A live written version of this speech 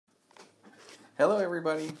Hello,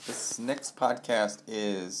 everybody. This next podcast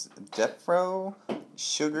is Jethro,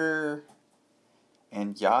 Sugar,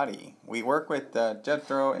 and Yachty. We work with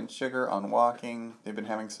Jethro and Sugar on walking. They've been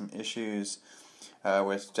having some issues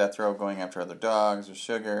with Jethro going after other dogs or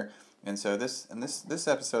Sugar, and so this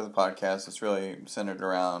episode of the podcast is really centered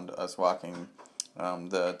around us walking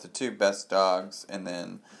the two best dogs, and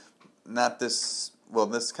then this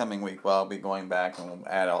coming week, I'll be going back and we'll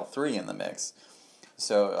add all three in the mix.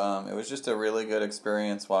 So it was just a really good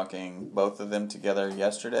experience walking both of them together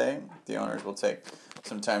yesterday. The owners will take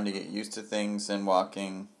some time to get used to things and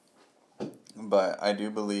walking, but I do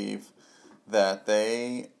believe that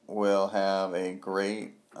they will have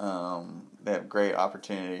great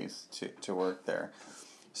opportunities to work there.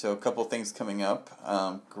 So a couple things coming up.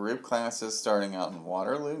 Group classes starting out in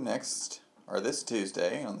Waterloo this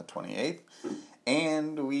Tuesday on the 28th.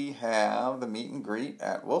 And we have the meet and greet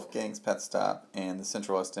at Wolfgang's Pet Stop in the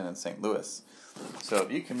Central West End in St. Louis. So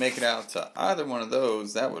if you can make it out to either one of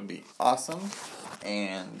those, that would be awesome.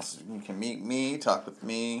 And you can meet me, talk with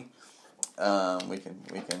me. We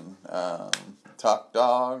can talk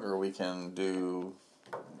dog, or I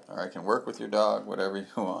can work with your dog, whatever you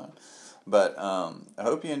want. But I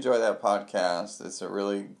hope you enjoy that podcast. It's a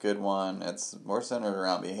really good one. It's more centered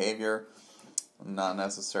around behavior, not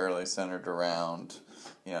necessarily centered around,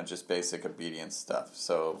 just basic obedience stuff.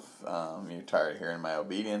 So if you're tired of hearing my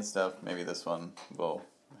obedience stuff, maybe this one will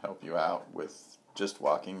help you out with just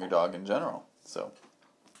walking your dog in general. So,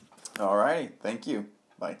 all right. Thank you.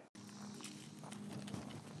 Bye.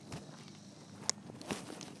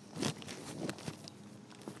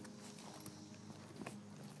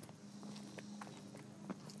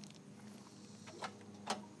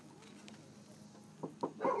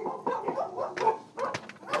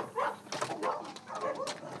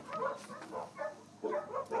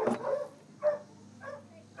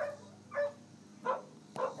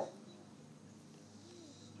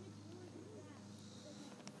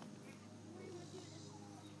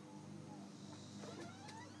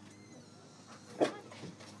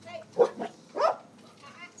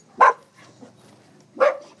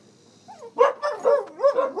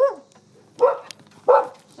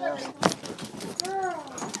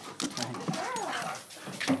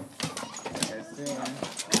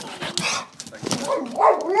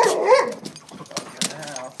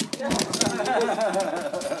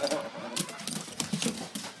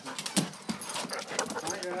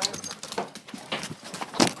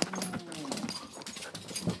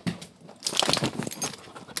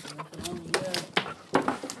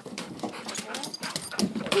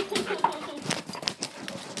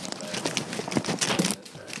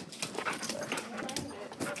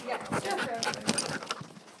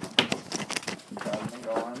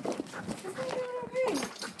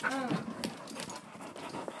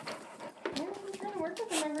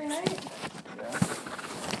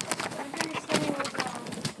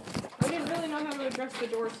 Address the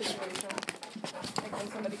door situation, like when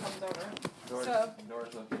somebody comes over.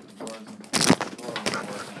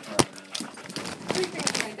 Three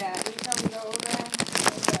things from my dad. Every time we go over,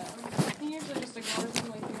 he usually just ignores them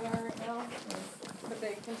like you are right now. But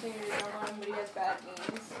they continue to go on him, but he has bad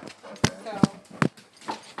knees. So,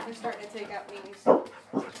 they're starting to take out knees.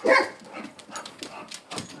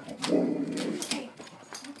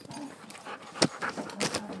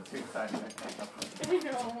 I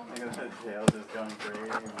know. Look at the tail just going crazy.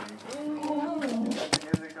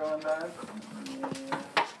 Is it going nuts?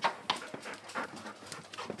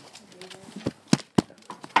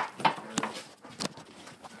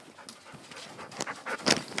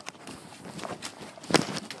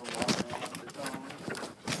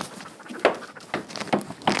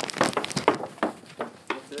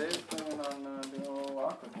 Today we're planning on doing a little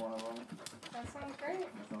walk with one of them. That sounds great.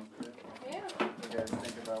 That sounds good. Yeah. What do you guys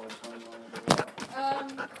think about which one you want to do?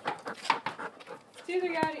 It's either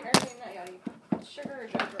Sugar or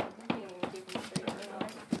Jethro. I can't even keep them straight anymore.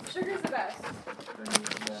 Sugar's the best.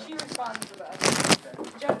 She responds the best. Okay.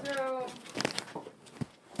 Jethro,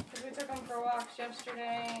 because we took him for walks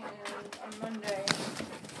yesterday and on Monday,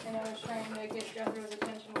 and I was trying to get Jethro's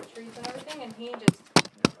attention with treats and everything, and he just...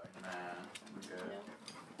 He's like, nah, I'm good. No.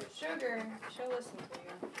 But Sugar, she'll listen to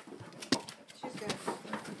you. She's good.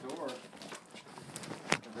 Like the door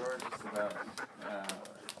is just about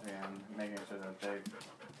making sure that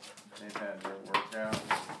they've had their workout,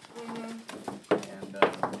 Mm-hmm. and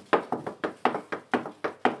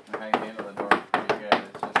how you handle the door is pretty good.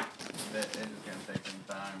 It's just gonna take some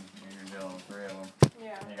time when you're dealing with three of them.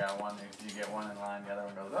 Yeah. You got one, you get one in line, the other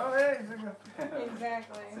one goes, oh hey!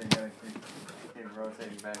 Exactly. So you gotta keep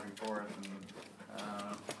rotating back and forth,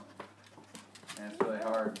 and it's really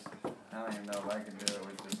hard. I don't don't even know if I could do it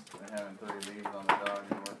with just having 3 leaves on the dog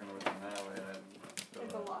and working with them that way.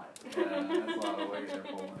 It's a lot. Yeah, that's a lot of weight they're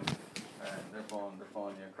pulling. They're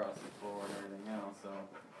pulling you across the floor and everything else. So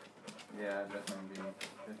yeah, it'd definitely be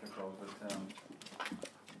difficult. But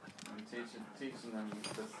teaching them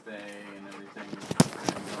to stay and everything,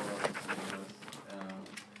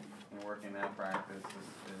 and working that practice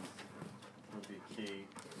would be key.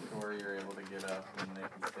 To where you're able to get up and they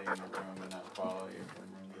can stay in the room and not follow you from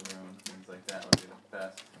room to room. Things like that would be the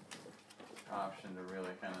best option to really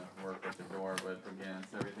kind of work with the door. But again,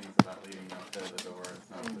 everything's about leading up to the door. It's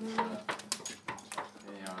not just,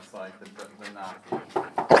 it's like the knocking.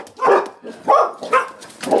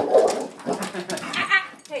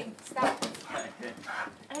 Hey, stop.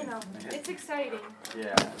 I know. It's exciting.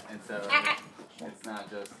 Yeah, and so it's just not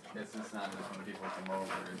just when people come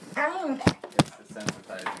over. It's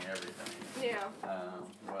desensitizing everything. Yeah.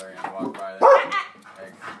 Whether you're gonna walk by that.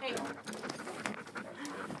 Hey.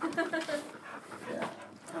 Yeah.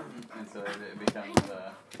 And so it becomes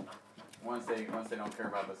once they don't care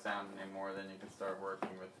about the sound anymore, then you can start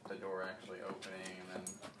working with the door actually opening, and then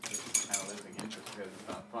just kind of losing interest because it's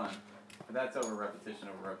not fun. But that's over repetition.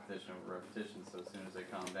 So as soon as they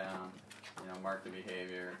calm down, mark the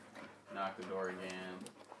behavior, knock the door again,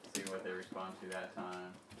 see what they respond to that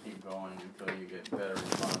time. Keep going until you get better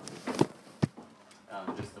responses.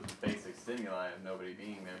 Just the basic stimuli of nobody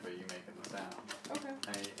being there, but you making the sound. Okay.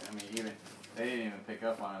 I mean, even they didn't even pick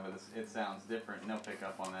up on it, but it sounds different. And they'll pick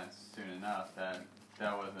up on that soon enough. That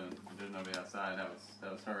wasn't. There's nobody outside. That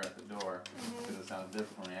was her at the door, because it sounds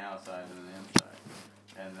different from the outside than the inside,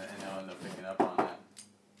 and they'll end up picking up on that.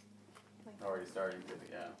 Already starting to,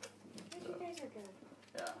 yeah. You guys are good.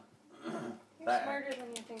 Yeah. You're smarter than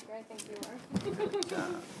you think. I think you are.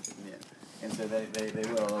 Yeah. And so they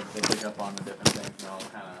pick up on the different things, and they'll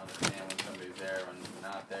kind of understand when somebody's there and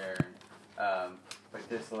not there. But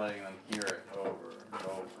just letting them hear it over and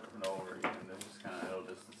over and over again, it'll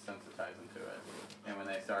just desensitize them to it. And when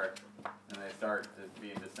they start to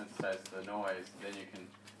being desensitized to the noise, then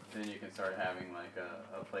you can start having like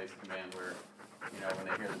a place command where, when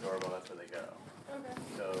they hear the doorbell, that's where they go. Okay.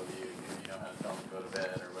 So you know how to tell them to go to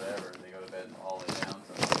bed or whatever, and they go to bed all the way down.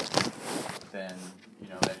 So then,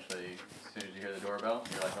 eventually, as soon as you hear the doorbell,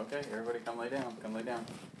 you're like, okay, everybody come lay down, and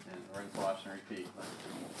rinse, wash, and repeat.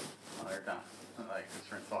 All their time. Like,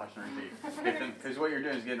 just rinse, wash, and repeat. Because what you're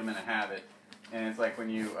doing is getting them in a habit. And it's like when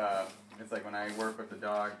when I work with the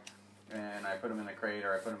dog, and I put them in the crate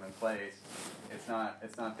or I put them in place, it's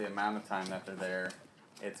not the amount of time that they're there.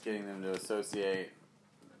 It's getting them to associate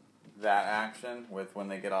that action with when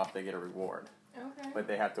they get off, they get a reward. Okay. But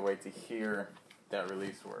they have to wait to hear that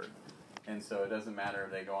release word. And so it doesn't matter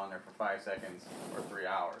if they go on there for 5 seconds or 3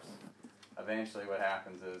 hours. Eventually what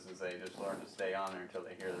happens is they just learn to stay on there until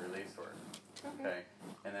they hear the release word. Okay?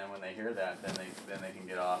 And then when they hear that, then they can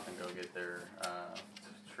get off and go get their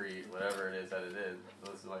treat, whatever it is that it is.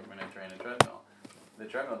 So this is like when I train a treadmill. The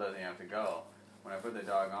treadmill doesn't have to go. When I put the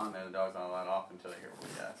dog on there, the dog's not allowed off until they hear the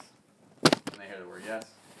word yes. When they hear the word yes,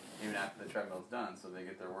 even after the treadmill's done, so they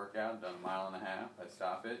get their workout, done 1.5 miles, I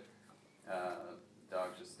stop it.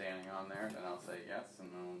 Dog's just standing on there, then I'll say yes, and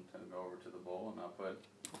then I'll go over to the bowl and I'll put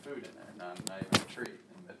food in there, not even a treat.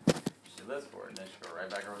 But she lives for it, and then she go right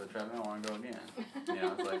back over the treadmill and want to go again.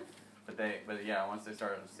 It's like, but yeah, once they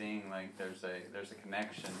start seeing like there's a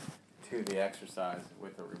connection to the exercise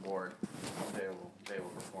with the reward, they will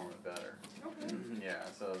perform it better. Okay. Yeah,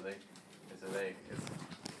 but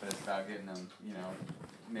it's about getting them,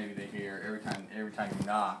 maybe they hear every time you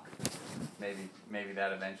knock, maybe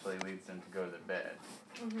that eventually leads them to go to their bed.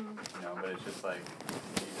 But it's just like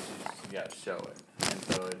you got to show it, and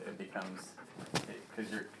so it becomes,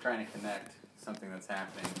 because you're trying to connect something that's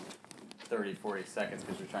happening 30, 40 seconds,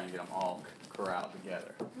 because you're trying to get them all corralled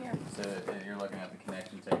together. Yeah. So you're looking at the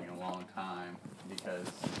connection taking a long time, because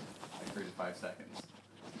like 3 to 5 seconds.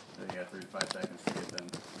 So you got 3 to 5 seconds to get them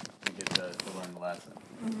to learn the lesson.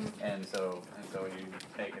 And so when you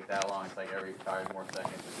take it that long, it's like every 5 more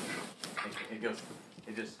seconds,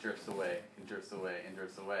 it just drifts away and drifts away and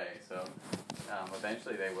drifts away. So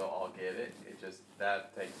eventually they will all get it.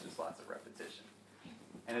 That takes just lots of repetition.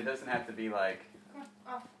 And it doesn't have to be like,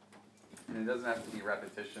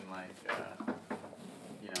 repetition like,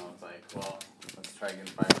 it's like, well, let's try again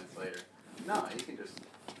 5 minutes later. No, you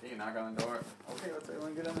can knock on the door. Okay, let's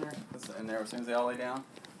everyone get in there. In there as soon as they all lay down.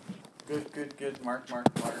 Good. Mark.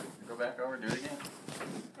 Go back over. Do it again.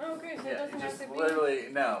 Okay, so it doesn't have to be. Literally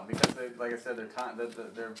no, because like I said, their time,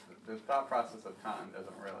 the thought process of time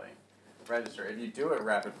doesn't really register. If you do it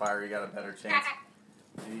rapid fire, you got a better chance.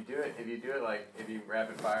 If you do it like, if you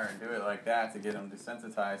rapid fire and do it like that to get them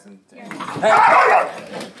desensitized and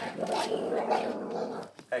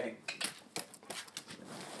hey.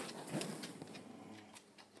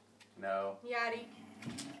 No. Yachty.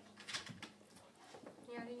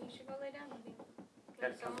 Yachty, you should go lay down with me.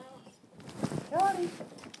 Like someone else. Yachty.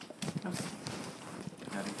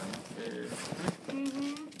 Yachty, come upstairs.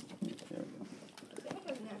 Mm-hmm. There we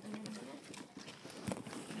go.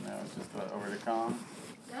 No, it's just what, over the calm.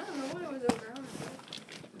 I don't know what it was over, honestly.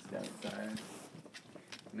 Just got excited.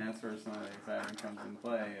 And that's where some of the excitement comes in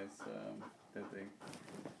play, is that they,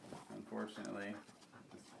 unfortunately,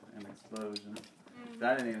 an explosion. Mm-hmm. I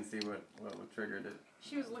didn't even see what triggered it.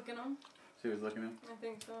 She was licking him. She was looking at him? I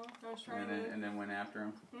think so. I was trying And then went after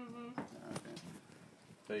him? Mm-hmm. Okay.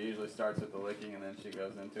 So it usually starts with the licking and then she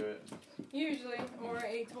goes into it? Usually, or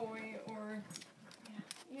a toy, or... Yeah,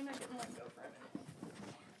 you're not getting let go for a minute.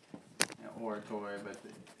 Yeah, or a toy, but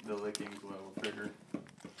the licking's what will trigger.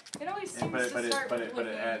 It always seems to start with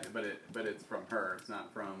licking. But it's from her. It's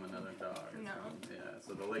not from another dog. It's No.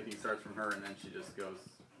 So the licking starts from her and then she just goes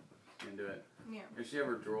into it. Yeah. Does she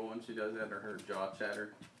ever drool when she does that, or her jaw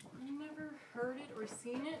chatter? I've never heard it or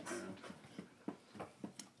seen it.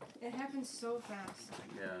 Yeah. It happens so fast.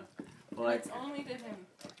 Yeah. Well, like, it's only to him.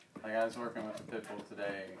 Like I was working with a pit bull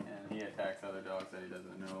today, and he attacks other dogs that he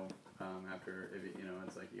doesn't know. After, if he,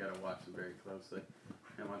 it's like you got to watch him very closely.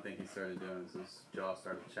 And one thing he started doing is his jaw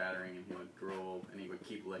started chattering, and he would drool, and he would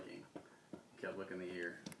keep licking. He kept licking the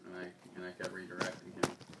ear, and I kept redirecting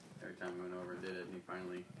him every time he went over and did it, and he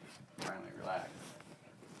finally relaxed.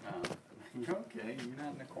 You're okay. You're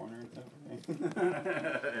not in the corner. It's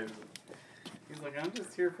okay. He's like, I'm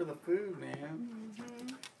just here for the food, man.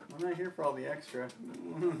 Mm-hmm. I'm not here for all the extra. So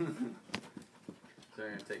you're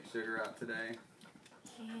going to take Sugar out today?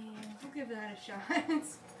 Yeah, we'll give that a shot.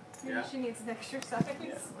 Maybe she needs an exercise.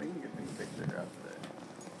 Yeah, we can take Sugar out today.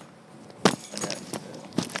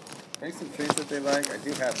 Bring some treats that they like. I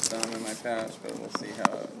do have some in my pouch, but we'll see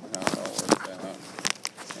how it all works out.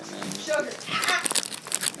 And then Sugar!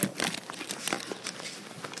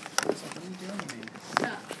 What are you doing to me?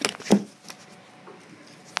 Stop.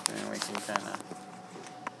 And we can kind of...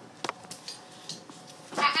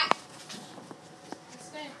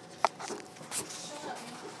 Stay. Shut up,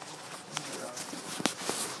 man.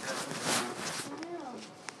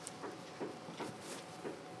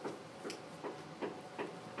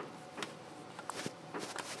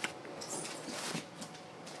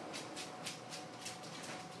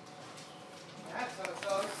 That's how it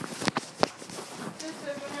goes. Just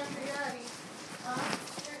open up the yachty.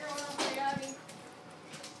 You're going up the yachty.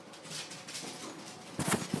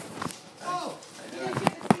 Oh! You didn't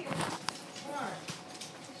get to see it. Why?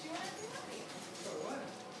 Did you want to see it? For what?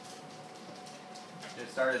 She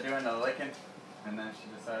started doing the licking, and then she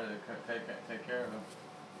decided to take care of him.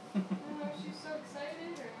 Oh, she's so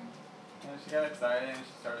excited, or? And she got excited, and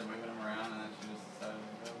she started moving him around, and then she just decided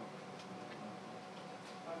to go.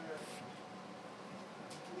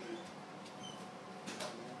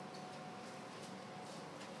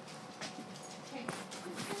 Hey.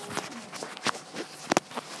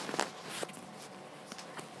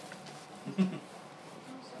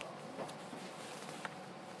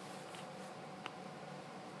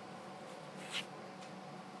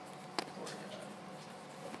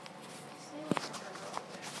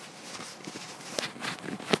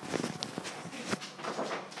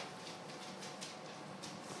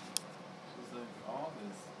 She's like, all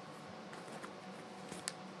this.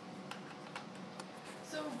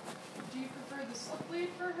 So, do you prefer the slip lead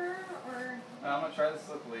for her, or? I'm gonna try the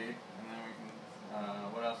slip lead, and then we can.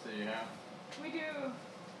 What else do you have? We do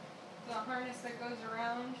the harness that goes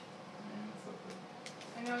around. Yeah, the slip lead.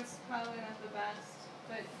 I know it's probably not the best,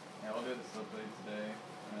 but Yeah, we'll do the slip lead today,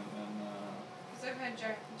 and then. because I've had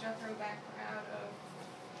Jethro back out of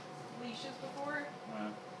leashes before,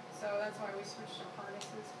 so that's why we switched to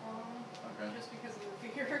harnesses for him. Okay. Just because of the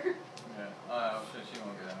fear. Yeah. Oh, shit, she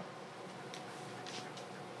won't get out.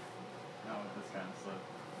 Not with this kind of slip.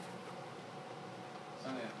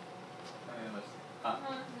 Sunny, let's.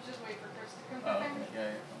 Let's just wait for Chris to come Oh, back.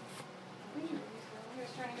 okay, yeah. He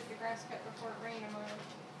was trying to get the grass cut before it rained tomorrow.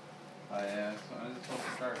 Oh, yeah. So when is it supposed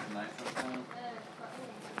to start tonight sometime?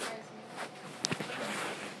 Surprise me.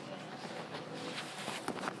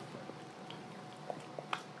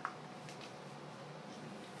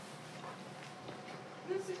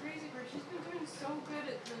 This is the crazy part. She's been doing so good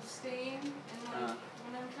at the staying, and like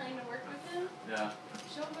when I'm trying to work with him, Yeah.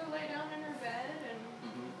 she'll go lay down in her bed, and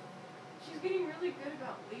she's getting really good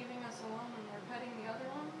about leaving us alone when we're petting the other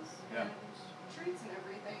ones, Yeah. and treats and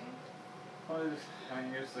everything. Well, I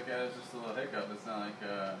mean, you just look at it as just a little hiccup. It's not like,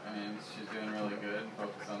 I mean, she's doing really good.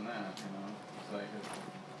 Focus on that, you know. It's like,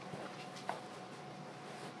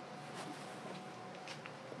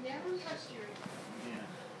 Yeah, everyone touched you. yeah.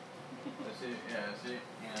 But she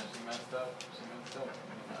messed up. She messed up.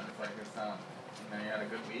 You know, it's like it's not. You know, you had a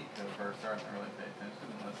good week of her starting to really pay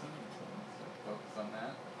attention and listen. So focus on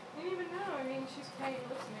that. You didn't even know. I mean, she's paying,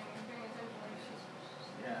 listening, and paying attention. Like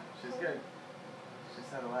Yeah, she's good.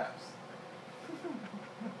 She's had a lapse.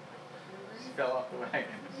 She fell off the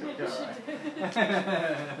wagon. She'll be alright.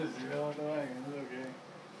 She fell off the wagon. It's okay.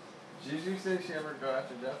 Did you say she ever go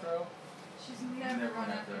after Jethro? She's never run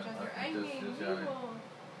after Jethro. Okay, I mean, we will.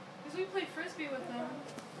 Because we play frisbee with them.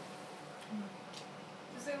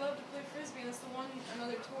 Because they love to play frisbee. That's the one,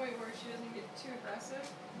 another toy where she doesn't get too aggressive.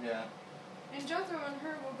 Yeah. And Jethro and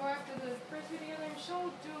her will go after the frisbee together, and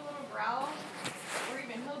she'll do a little growl, or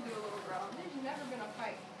even he'll do a little growl. There's never been a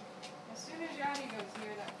fight. As soon as Yadi goes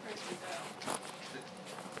near that frisbee, though,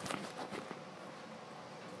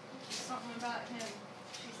 something about him.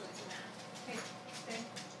 She's like, nah. Hey, stay.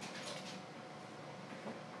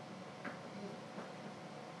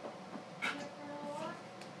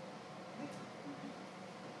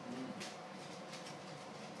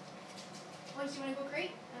 Oh, so you want to go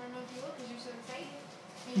great? I don't know if you will because you're so excited.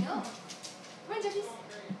 I know. Come on, Jeffies.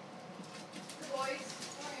 The boys.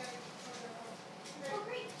 Oh,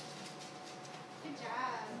 great. Good job.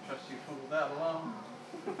 I don't trust you fools out alone.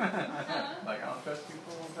 Like, I don't trust you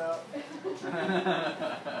fools out.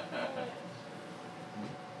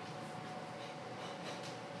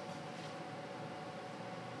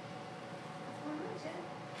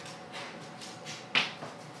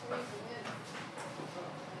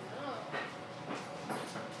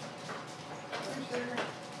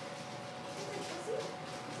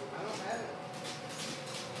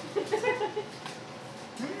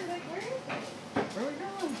 Where are we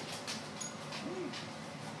going?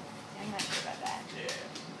 I'm not sure about that. Yeah.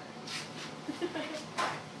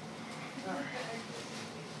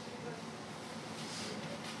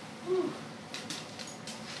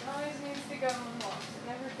 Always needs to go on walks. It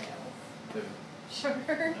never fails. Dude.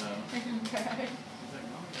 Sugar. Oh. And bag. She's like,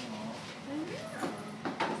 no, no. I know.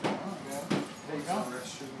 There you go.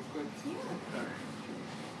 Yeah.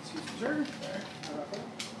 Sure. There.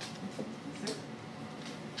 Sit.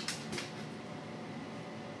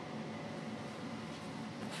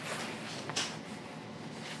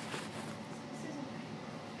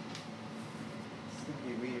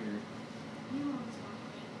 Stinky weird. You always walk.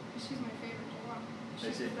 She's my favorite to walk.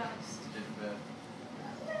 She's the best. She's the best.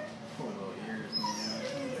 Poor little ears, you know.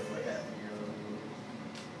 What happened to your little ears?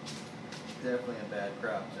 Definitely a bad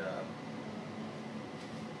crop job.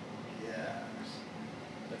 Gosh.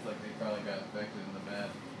 Looks like they probably got infected in the bed.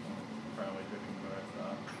 Probably took them to the rest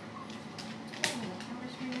off. I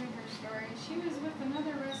wish we knew her story. She was with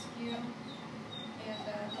another rescue, and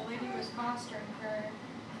the lady was fostering her.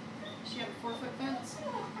 She had a 4-foot fence.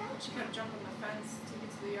 She kept jumping the fence to get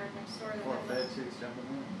to the yard next door. Poor fed chicks jumping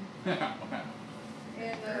in. Wow.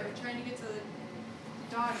 And trying to get to the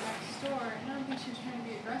dog next door. And I don't think she was trying to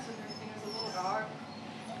be aggressive or anything. It was a little dog.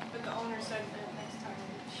 But the owner said that next time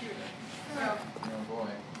we'd shoot her. So Oh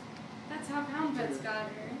boy. that's how Pound Pets got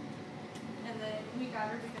her. And then we got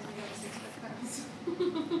her because we got a 6-foot fence.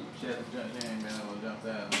 She had to jump, she ain't been able to jump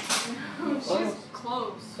that. She's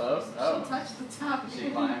close. Close? She'll Oh. touch the top. Did she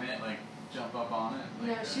climb it, like jump up on it?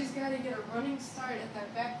 No, Like, she's got to get a running start at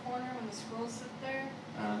that back corner when the squirrels sit there.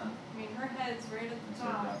 Uh-huh. I mean, her head's right at the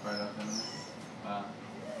She'll jump top. right up in there. Wow.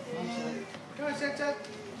 And Come on, check.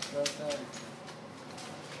 Go outside.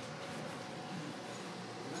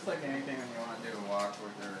 Just like anything when you want to do a walk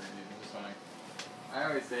with her, you just want to. I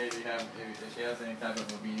always say if she has any type of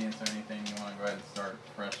obedience or anything, you want to go ahead and start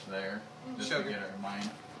fresh there, just to get her mind.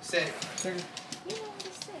 Sit. Sugar. you know what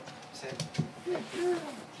to say. Sit.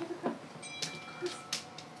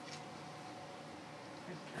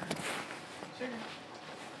 Sugar.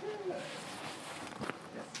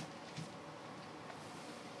 Yes.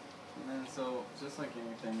 And then so just like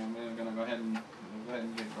anything, I'm gonna go ahead and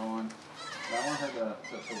get going. But I want her to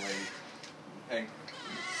wait. Okay.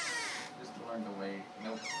 Just to learn to wait.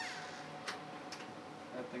 Nope.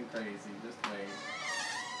 Nothing crazy. Just wait.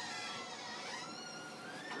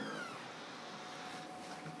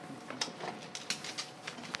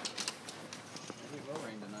 Maybe it will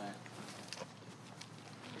rain tonight.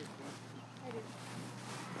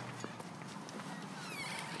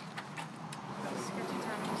 Sketchy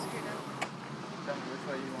time to scooter. Tell me which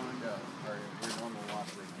way you want to go, or your normal walk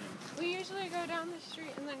routine. We usually go down the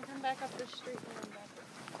street and then come back up the street and then back up.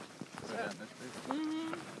 Go down this street.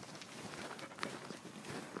 Mm-hmm.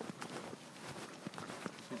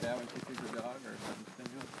 like that when she sees a dog or something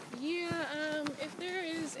similar? Yeah, if there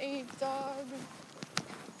is a dog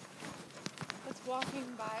that's walking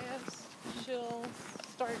by us, she'll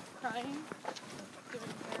start crying, giving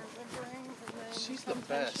her whimpering, and then She's the sometimes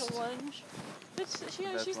best. she'll lunge.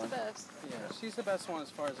 She's the best. Yeah, she's the best one as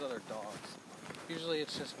far as other dogs. Usually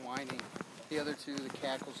it's just whining. The other two, the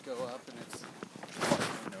cackles go up and it's barking.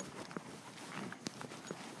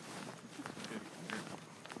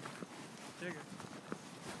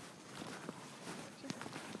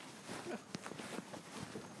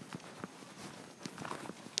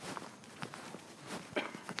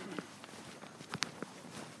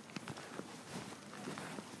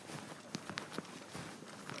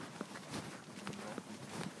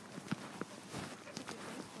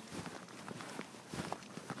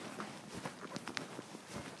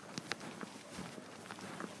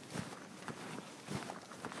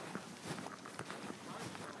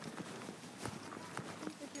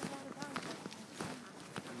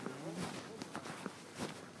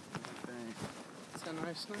 It's a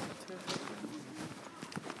nice night too.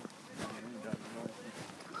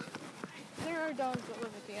 There are dogs that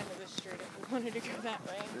live at the end of the street if we wanted to go that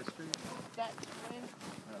way. This street? That way.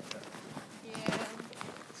 Okay. Yeah.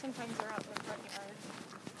 Sometimes they're out in the front yard.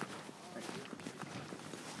 Thank you.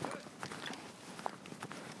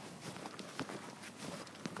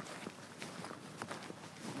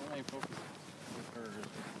 My main focus with her is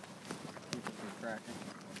keeping her tracking.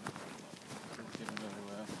 Just getting really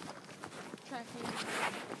well. Tracking.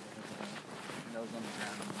 Nose on the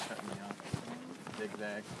ground and cutting me off.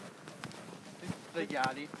 Zigzag. The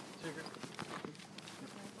Yachty. Sugar.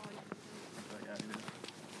 That's what Yachty did.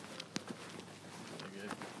 Really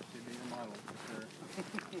good. She'd be a model for sure.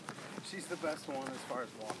 She's the best one as far as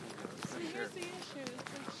walking goes. So For sure. here's the issue.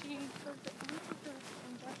 It's like we took her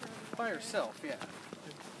and Jethro together. By herself, yeah.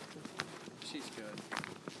 She's good.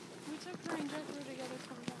 We took her and Jethro together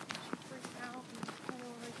from that and she freaked out and kind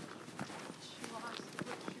of like she lost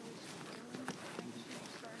what she was doing and she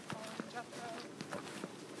started calling Jethro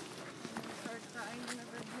and we started crying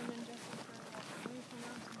whenever him and Jethro started walking away from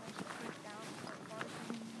us and then she freaked out and started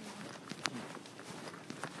barking and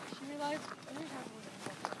she realized we have a little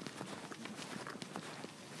bit.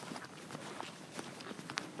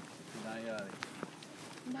 Not Yachty.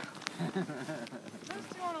 No. Those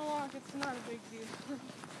two on a walk, it's not a big deal.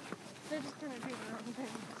 They're just gonna do their own thing.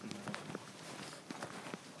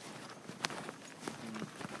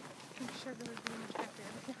 I'm sure they would be much happier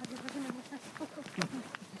with Yachty living in the house.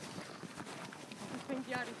 I think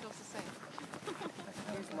Yachty feels the same.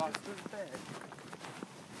 He's lost his bed.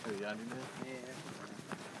 Oh, Yachty did? Yeah.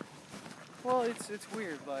 Well, it's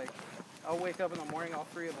weird. Like, I'll wake up in the morning, all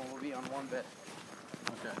three of them will be on one bed.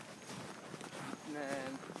 Okay. And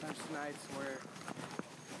then there's nights where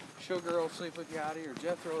Sugar will sleep with Yachty or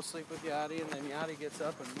Jethro will sleep with Yachty, and then Yachty gets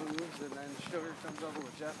up and moves, and then Sugar comes over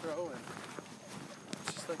with Jethro, and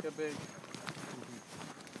it's just like a big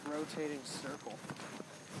rotating circle.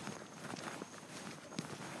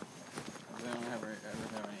 They don't ever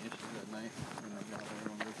have any issues at night when they got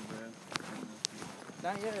everyone goes to bed?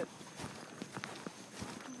 Not yet.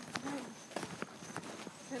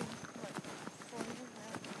 It's been, what, 4 years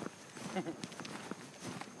now?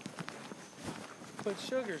 But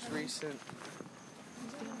Sugar's recent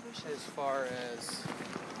as far as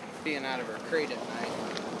being out of her crate at night.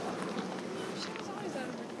 She was always out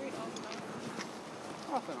of her crate all the time.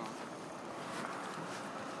 Off and on.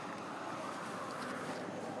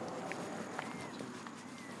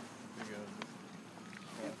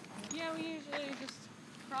 Yeah, we usually just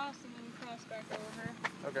cross and then cross back over her.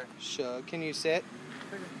 Okay. Shug, can you sit?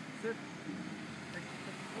 Sit.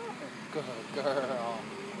 Good girl.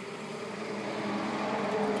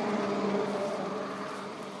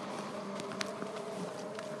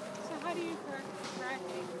 So how do you correct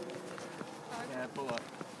tracking? Yeah, pull up.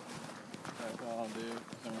 That's all I'll do.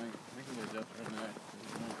 So we can go just for the night.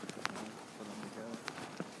 Put them together.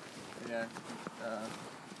 Yeah.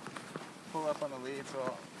 Pull up on the lead.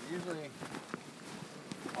 So usually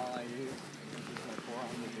all I use is my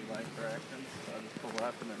forearm to do light corrections. So I just pull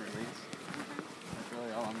up and then release. That's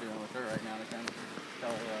really all I'm doing with her right now to kind of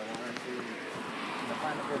tell her what I want her to do. And to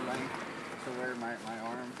find a good length to where my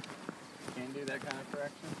arm can do that kind of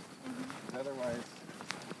correction. Otherwise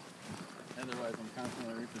I'm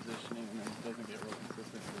constantly repositioning and then it doesn't get real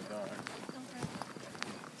consistent for the dog. Okay.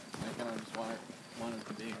 I kind of just want it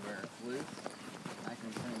to be where it's loose. I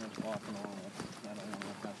can pretty much walk normal. I don't want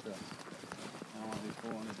to have to, I don't want to be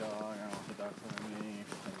pulling the dog. I don't want the dog pulling me.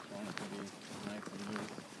 I just want it to be nice and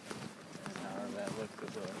loose. And however that looks,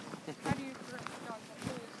 it looks. How do you correct the dog that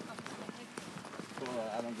pulls constantly? Well,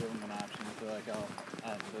 I don't give them an option. So like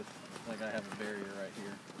the like I have a barrier right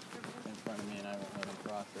here in front of me, and I won't let him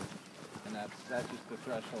cross it. And that's just the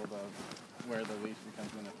threshold of where the leash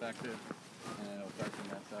becomes ineffective, and it'll start to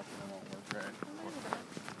mess up, and it won't work right.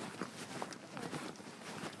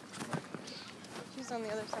 She's on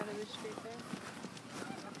the other side of the street there.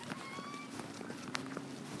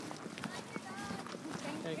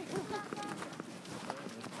 Thank you.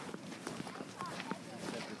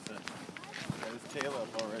 Got his tail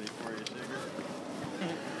up already for you, Sugar.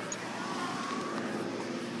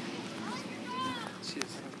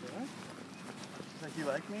 She's Like, you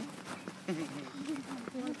like me? You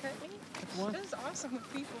want to cut me? She does awesome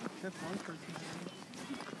with people. That's one person.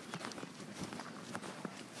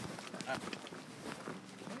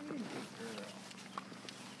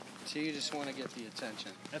 So you just want to get the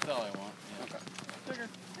attention. That's all I want. Yeah. Okay. Sugar,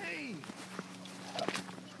 hey!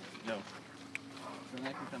 No. So then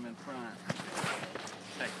I can come in front.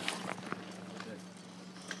 Hey. Good.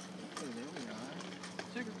 Hey, there we are.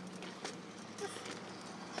 Sugar.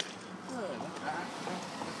 Good.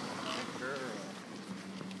 Good girl.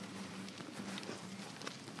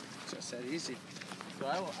 Just that easy. So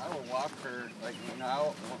I will walk her, like, when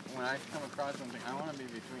I come across something, I want to be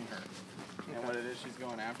between her and what it is she's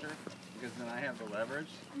going after, because then I have the leverage.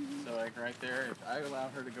 So, like, right there, if I allow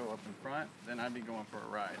her to go up in front, then I'd be going for a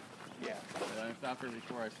ride. Yeah. So I stop her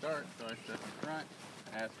before I start, so I step in front,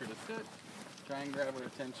 ask her to sit, try and grab her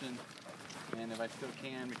attention, and if I still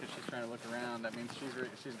can, because she's trying to look around, that means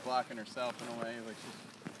she's blocking herself in a way, like she's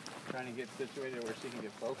trying to get situated where she can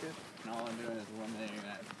get focused, and all I'm doing is eliminating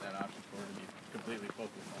that option for her to be completely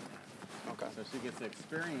focused on that. Okay. So she gets to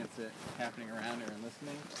experience it happening around her and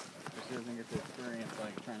listening, but she doesn't get to experience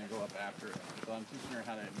like trying to go up after it. So I'm teaching her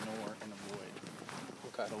how to ignore and avoid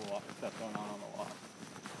Okay. the stuff going on the walk.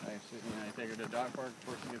 Like she, I take her to the dog park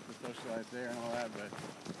before she gets to socialize there and all that, but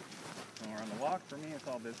when we're on the walk, for me, it's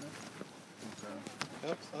all business. And so,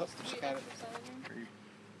 Oops, she got it. creep.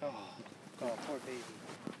 Oh, poor baby.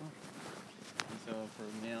 And so for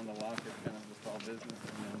me on the walk, it's kind of just all business,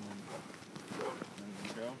 and then we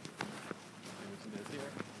go. See what she does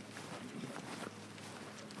here.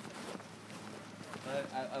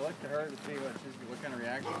 I look to her to see what kind of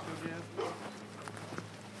reaction she'll give.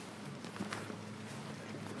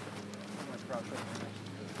 I'm gonna cross over and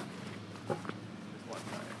just walk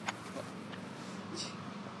by her. So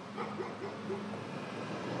I'm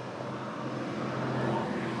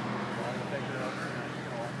gonna take her over and she's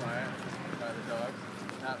gonna walk by it, by the dogs,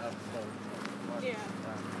 not up close. Walk Yeah.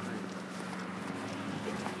 down the street.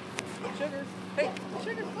 Sugar. Hey,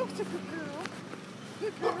 Sugar. Oh, it's a good girl.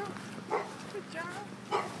 Good girl. Good job.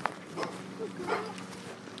 Good girl.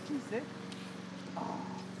 Can you sit? Oh.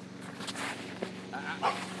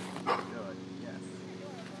 Good. Yes.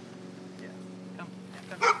 Yes. Come.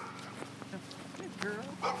 Come. Good girl.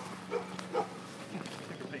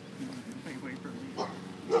 Wait for me.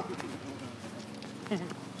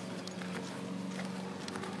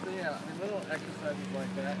 So yeah, I mean, little exercises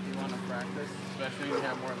like that you want to practice, especially when you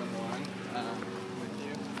have more than one with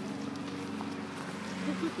you.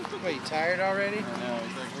 Wait, you tired already? I know,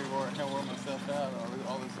 it's like I wore myself out.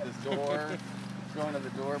 All this door, going to the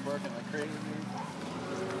door, barking like crazy.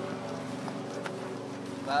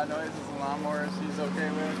 Loud noises and lawnmowers she's okay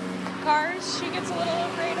with. Cars, she gets a little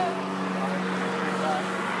afraid of.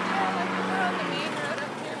 Yeah, like if we're on the main road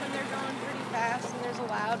up here when they're going pretty fast and there's a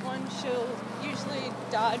loud one, she'll usually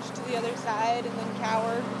dodge to the other side and then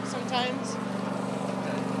cower sometimes.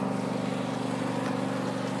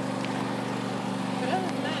 But other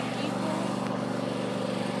than that, people.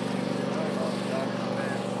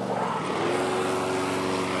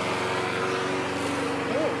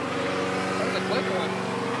 Oh, that was a quick one.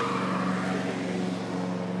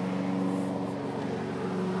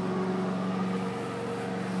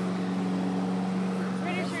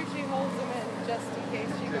 Pretty sure she holds them in just in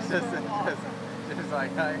case she goes for a walk. She's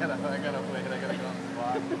like, I gotta wait, I gotta go on the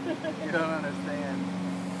block. You don't understand.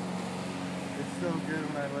 It's so good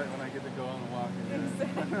when I get to go on the walk again.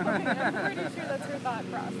 Exactly. I'm pretty sure that's her thought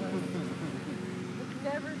process. It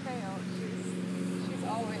never fails. She's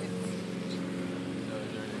always. So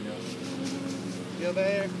there you go. Feel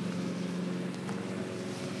better?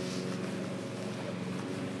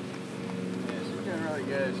 Yeah, she's doing really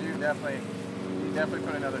good. You definitely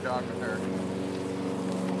put another dog with her.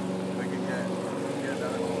 We could get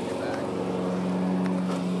another one back.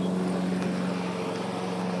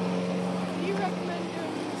 Do you recommend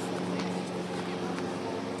doing this?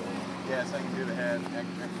 Yes, I can do the head. I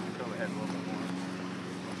can control the head a little bit more.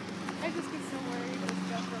 I just get so worried with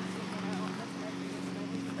Jeff from slipping out. That's my biggest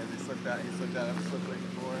thing. As he slipped out of a slip lead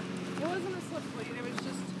before. It wasn't a slip lead. It was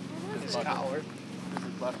just. His collar. This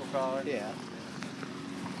is buckle collar. Yeah.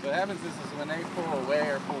 So what happens is when they pull away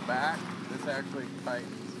or pull back, this actually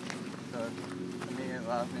tightens. So to me, it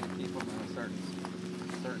allows me to keep them in a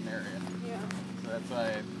certain area. Yeah. So that's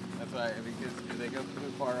why because if they go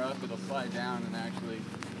too far up, it'll slide down and actually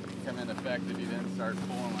come into effect if you then start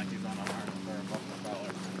pulling like he's on a harness or a buckle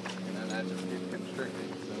collar, and then that just keeps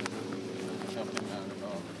constricting. So it doesn't help him out at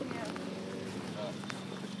all.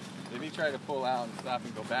 Yeah. If you try to pull out and stop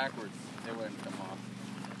and go backwards, it wouldn't come off.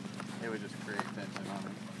 It would just create tension on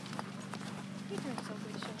him. He drinks so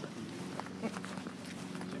good shit.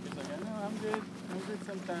 Chicken's like, no, I'm good. I'm good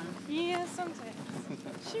sometimes. Yeah, sometimes.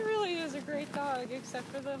 She really is a great dog, except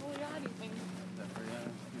for the whole yachty thing.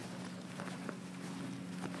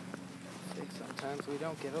 I think sometimes we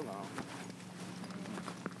don't get along.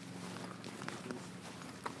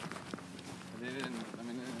 They didn't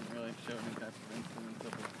really show any type of incidents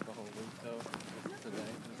of the whole week, though, just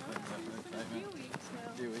today. Just like that It's been a excitement. few weeks now. A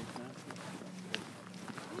few weeks now.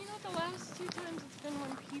 And you know, the last 2 times it's been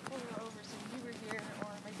when people were over, so you were here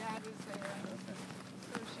or my dad was there. Okay.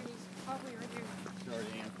 So she was probably already. She's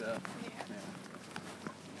already amped up. Yeah.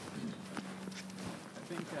 I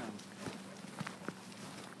think,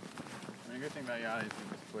 the good thing about Yachty is he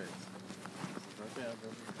just quits. Okay, I'll go.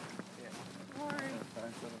 Or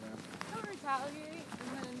Fine, settle down. he'll retaliate, and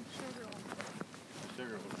then Sugar will.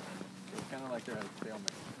 Sugar was kind of like they're at a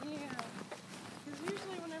stalemate. Yeah. Because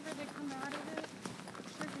usually whenever they come out of it,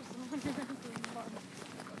 Sugar's the one who has the mom.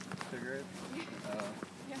 Sugar it? Yeah. Oh.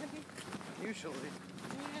 Yeah. Usually.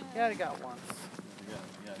 Yeah. Yeah, I got once.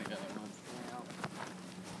 You got it once.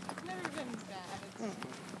 It's never been bad. It's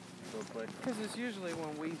Go quick. Because it's usually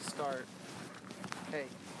when we start, hey,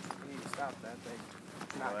 you need to stop that, they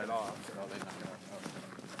knock it off. Oh, they knock it off. Oh.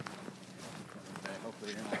 Okay,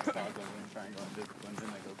 hopefully you're not dog over and try and go on discipline, then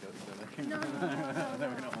they go kill each other. No. Then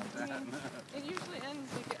we don't want that. I mean, it usually ends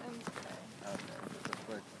like it ends today. Okay, just a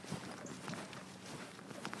quick.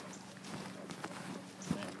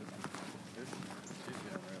 Man, this she's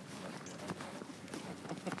doing real.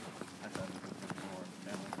 I thought this was more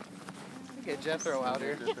family. Get Jethro out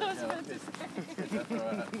here. I was about to say.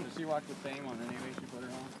 Does she walk the same on any weight you put her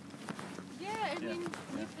on? Yeah, I mean, Yeah.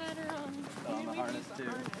 we've had her on. On the we've harness, used too. the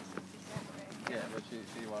harness. It's the same way. Yeah, but she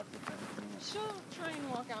walks the same. She'll try and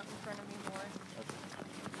walk out in front of me more. Okay.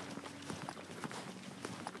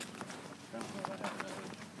 I don't know what happened.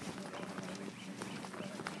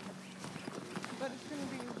 But it's going to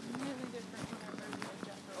be really different whenever we get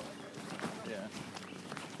Jethro over. Yeah.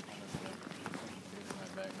 My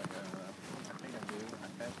bag, I think I do. I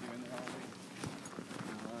passed you in there all week.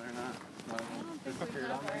 Or not. I don't think we Disappeared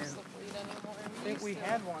have on our me. slip lead anymore. I think we used to.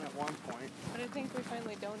 had one at one point. But I think we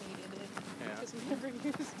finally donated it. Yeah. Because we never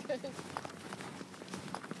used it.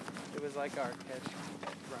 It was like our catch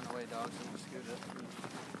runaway dogs in Muscuda.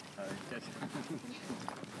 Catch.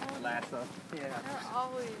 Oh, Lasso. Yeah. They're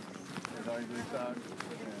always. There's always loose dogs. Yeah.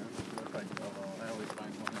 Looks like I always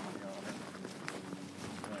find one in the yard.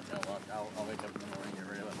 Like I'll wake up in the morning, get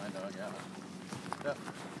ready to let my dog out. Yep.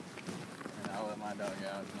 And I'll let my dog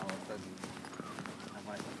out, and all of a sudden, I'm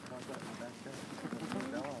like, what's that in the backyard?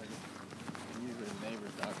 Dog. And usually the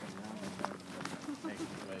neighbor's dog comes around and makes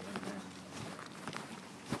his way in there.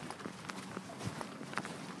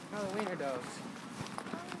 Oh, the wiener dogs. Oh,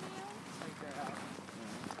 Like they're out.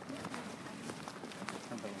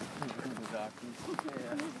 The doctors.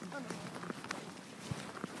 Yeah.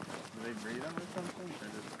 Do they breed them or something? Or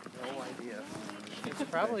just, No idea. It's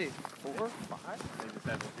probably 4 or 5. they just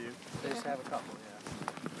have a few? They just have a couple, yeah.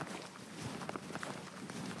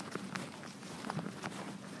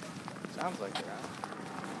 Sounds like they're out.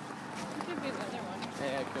 It could be the other one.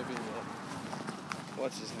 Yeah, it could be the,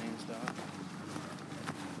 what's his name's dog?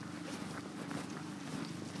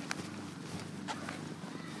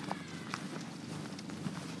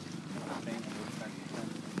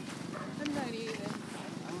 I'm not even.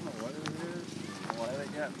 I don't know what it is,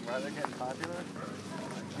 why they're getting popular.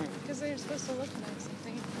 Because they're supposed to look nice, I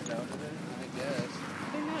think. Is that what it is? I guess.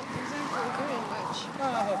 They're not exactly doing much.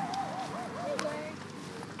 Oh, Anyway.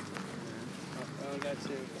 we got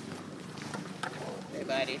 2. Hey,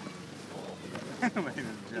 buddy. Maybe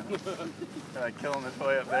it's John. They're like killing the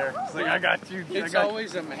toy up there. It's like, I got you. It's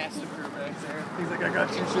always a massacre back there. He's like, I got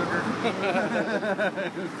you, sugar.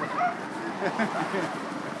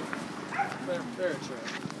 They're a trip.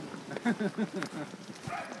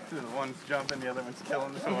 The one's jumping, the other one's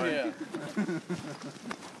killing the toy. Yeah.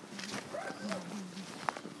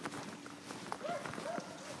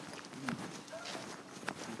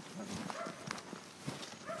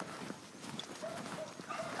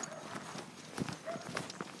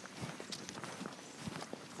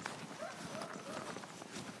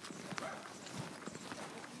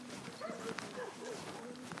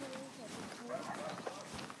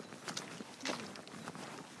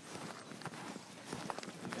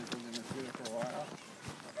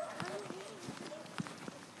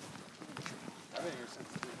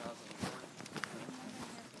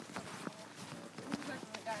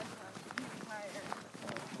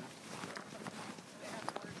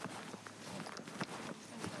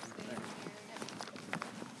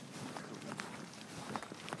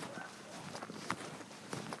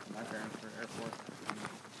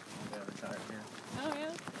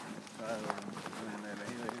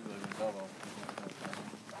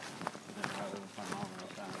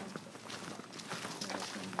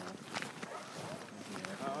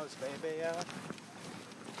 Yeah.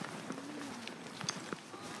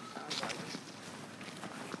 Sounds like it.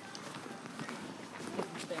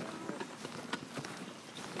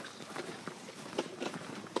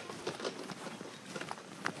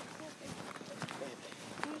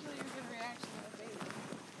 Usually your good reaction to a baby.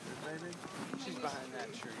 Baby? She's behind that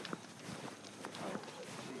tree. Oh,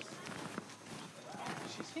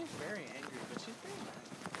 she seems very angry, but she's very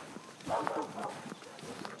nice.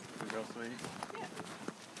 She's real sweet. Yeah.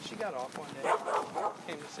 She got off one day.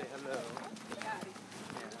 Came to say hello. Yeah.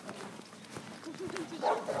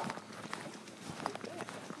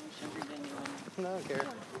 I don't care.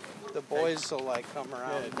 The boys will like come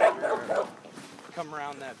around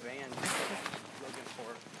that van just looking for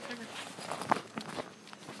her.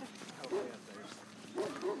 Hopefully up there.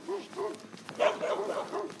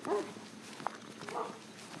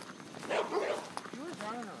 You were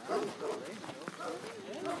running around with the radio.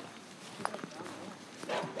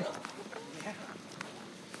 Yeah.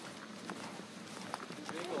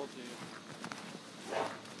 Big old dude.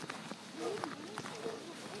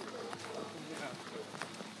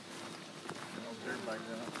 Old dirt bike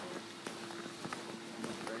down.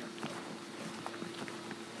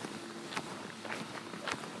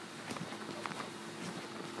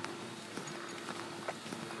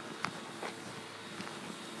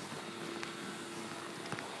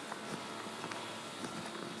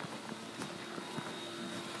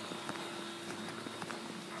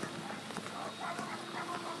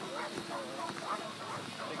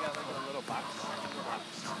 They got like a little box. Oh,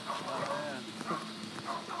 yeah.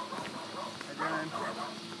 Hey, Brian.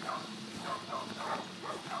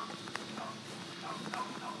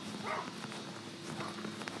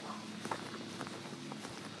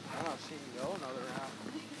 Oh, she can go another round.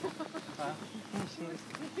 Huh?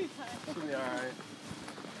 She'll be alright.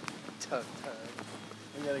 Tug.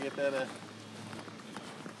 We gotta get that,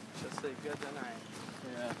 She'll sleep good tonight.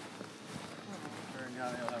 yeah. Her and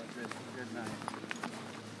Yanni will have a good night.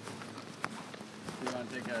 Do you want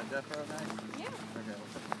to take a death row night? Yeah. Okay.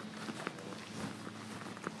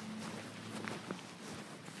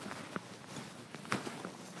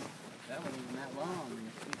 That wasn't even that long.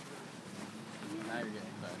 Now you're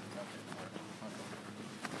getting excited. Okay.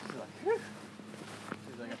 She's like, whew.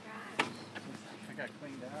 She's like, I got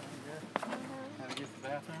cleaned out. I'm good. Had to use the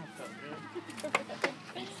bathroom. Felt good.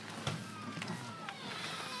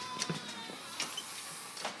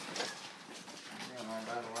 Yeah, my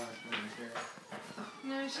bad. A lot of things here.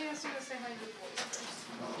 No, she has to go say hi to the boys first.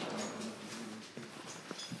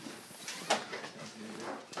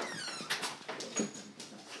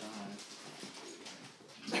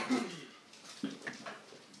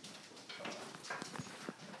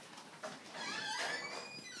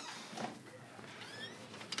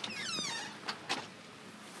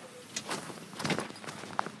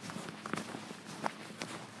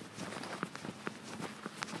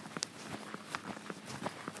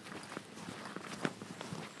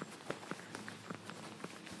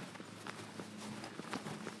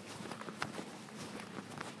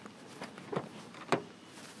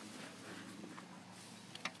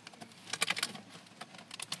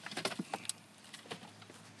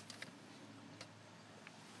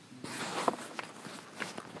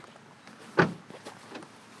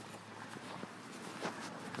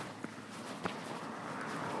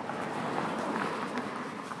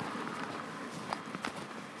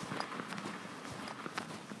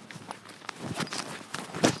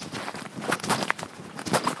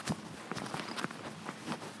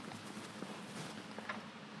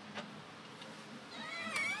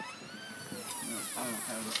 I don't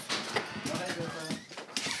have it.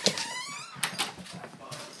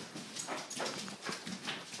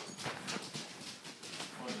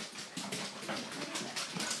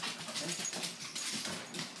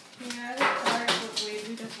 Yeah, the card was weird.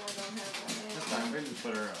 We just don't have one yet. That's fine. We just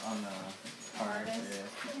put her on the card. Artist.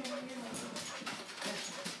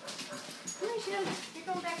 Yeah. You're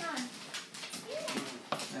going back on.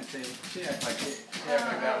 I see. She acts like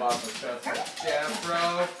that lost her chest. Like, yeah, bro.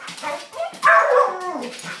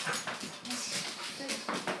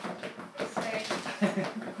 Stay.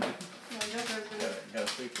 No, Jethro's gonna. Gotta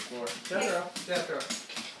sweep the floor. Jethro.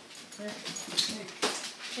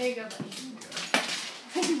 There you go, buddy.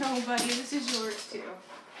 No, buddy, this is yours too.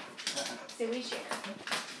 So we share.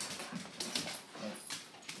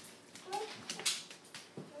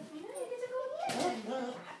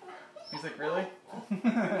 He's like, really? Like,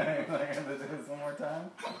 I'm gonna do this one more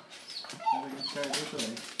time? He's like, try this with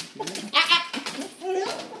me.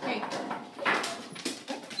 Hey.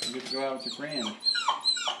 You get to go out with your friend.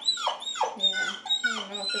 Yeah. I don't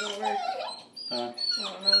know if it'll work. Huh? I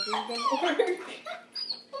don't know if it's gonna work.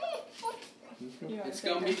 You wanna It's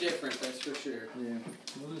take gonna be her? different, that's for sure. Yeah,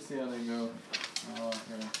 we'll just see how they go. Oh,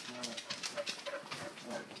 okay.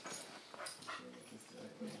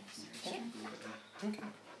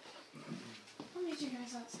 I'll meet you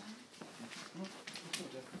guys outside.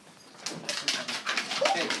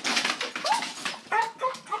 Hey.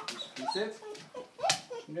 You sit.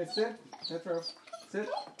 You guys sit. Jethro, sit.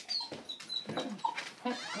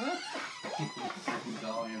 He's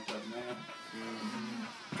all amped up now.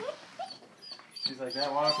 She's like,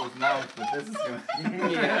 that walk was nice, but this is gonna.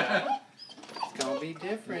 Yeah. It's gonna be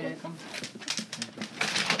different. It's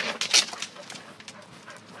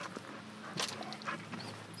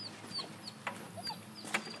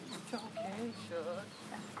okay, shush.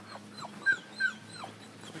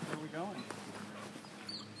 Where are we going?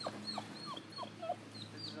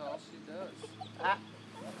 This is all she does. Ah.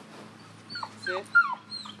 Sit.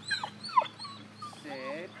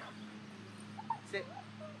 Sit. Sit.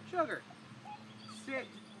 Sugar. Sit.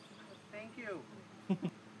 Thank you.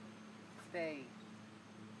 Stay.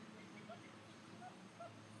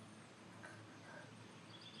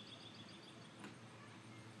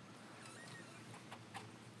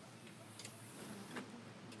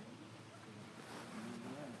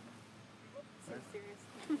 So serious.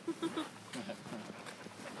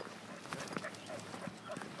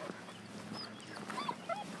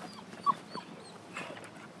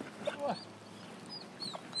 What?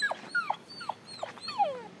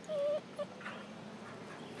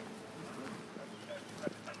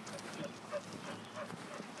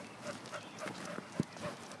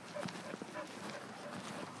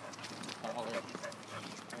 I'll hold it. I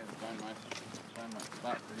gotta find my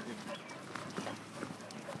spot pretty good.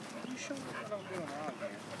 You show me what I'm doing wrong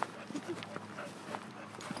here.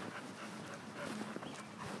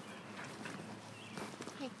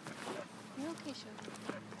 Hey, you okay, Sugar?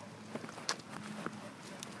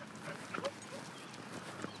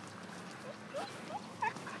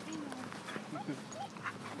 I know.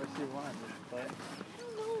 What's she want? Just play? I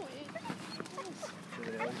don't know.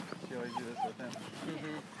 She always do this with him.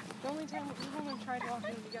 The only time we've only tried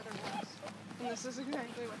walking together once, and this is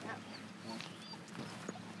exactly what happened.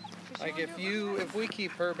 Does she Like wanna do it if we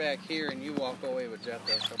keep her back here and you walk away with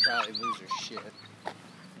Jethro, she'll probably lose her shit. Go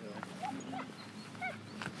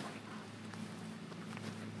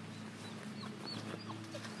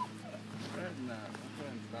ahead and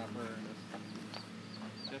stop her and just.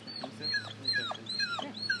 Jeffrey, can you sit?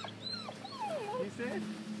 Yeah. You sit? Hey.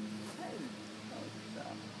 Oh,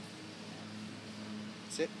 stop.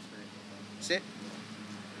 Sit. Sit.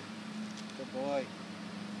 Good boy.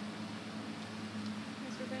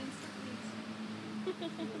 Mr. Banks,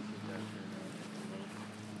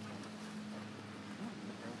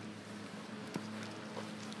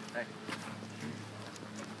 Hey.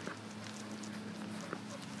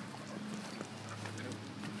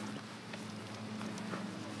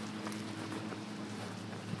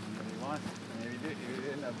 What do you want? I mean, if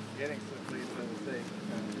you end up getting some sleep for the sake,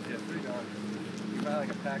 you get 3 dogs. You buy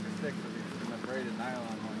like a pack of 6 of these from the braided nylon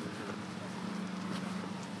ones for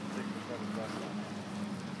 $6 or $7 on it.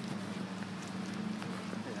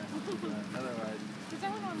 Yeah. But otherwise, because I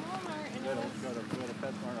went on Walmart and go it was. to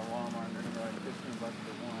PetSmart or Walmart and they're like $15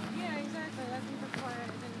 for one. Yeah, exactly. I think that's why I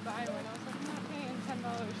didn't buy one. I was like, I'm not paying $10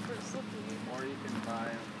 for a slip lead. Or you can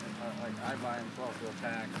buy them, like I buy them 12 to a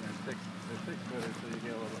pack, and they're 6 footers, so you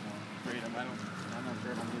get a little bit more freedom. I'm not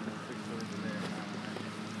sure if I'm using 6 footers a day or not.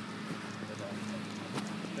 But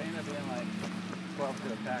they end up being like 12 to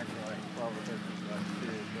a pack for like 12 or 13 bucks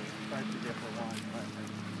too. So the price you get for one,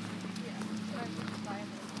 Yeah, I should just buy them.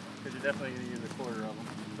 because you're definitely gonna use a quarter of them.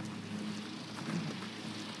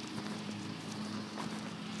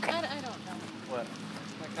 I don't know. What?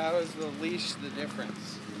 Like how is the leash the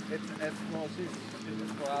difference? It's well, she's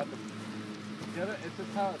just allowed to. It's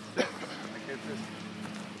just how it sits. Like it's just,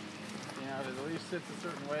 the leash sits a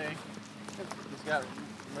certain way. It's got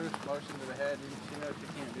motion to the head, and she knows she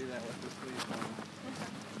can't do that with this leash on.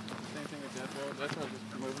 Same thing with Jethro. Jethro's just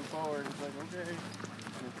moving forward. It's like, okay.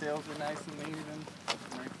 And the tails are nice and even,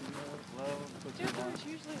 nice and low. Jethro's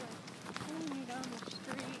usually like pulling me down the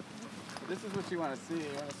street. This is what you want to see.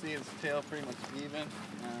 You want to see his tail pretty much even.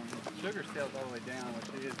 Sugar's tail's all the way down, but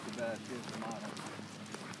she is the best. She is the model. So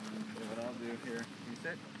what I'll do here, you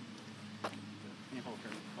sit. Can you hold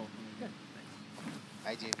her? Hold her. Good.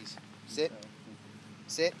 Hi, JVs. Sit. So,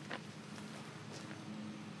 Sit.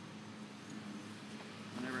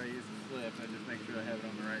 whenever I use the slip, I just make sure I have it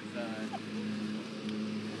on the right side.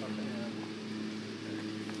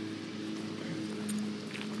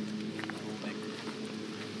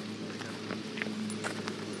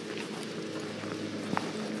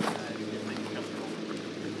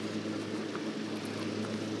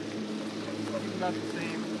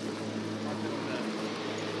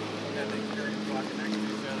 walking next to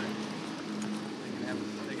each other.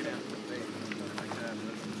 They can have some space and stuff like that.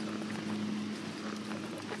 But,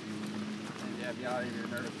 and yeah, the audio, you're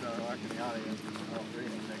nervous about watching the audience. All three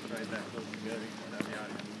of them next right that close together. You can have the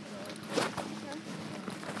audience.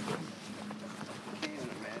 Can't even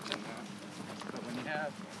imagine that. But when you have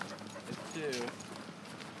the two,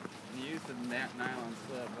 and you use the nylon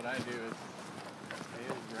slip, what I do is I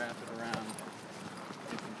just wrap it around,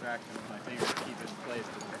 get some traction with my fingers to keep it in place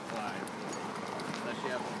as it slides. Unless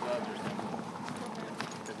you have some gloves or something.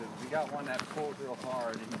 Because if you got one that pulls real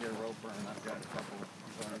hard, you can get a rope burn. I've got a couple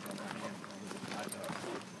burners on my hands.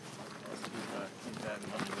 Keep that in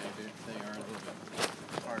mind. They are a little bit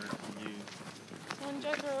harder to use. When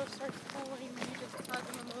Jethro starts pulling, you just tug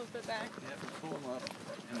him a little bit back. Yep, pull him up.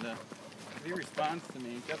 And if he responds to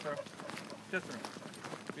me, Jethro, if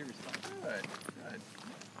he responds, good.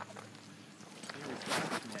 If he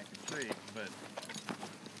responds to me, I can treat, but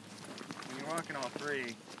when you're walking all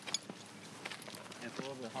three, it's a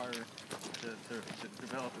little bit harder to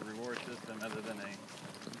develop a reward system other than a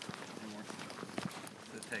more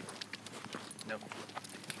to take. Nope.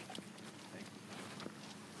 Take.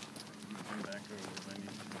 Come back over if I need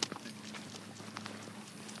to.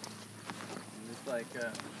 And it's like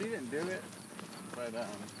she didn't do it, but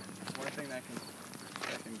one thing that can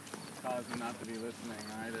cause them not to be listening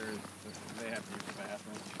either is that they have to use the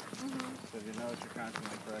bathroom. So if you notice you're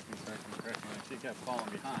constantly correcting, like she kept falling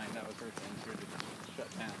behind, that was her thing. She would just shut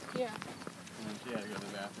down. Yeah. And then she had to go to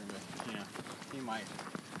the bathroom, but he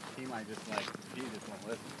might just like, he just won't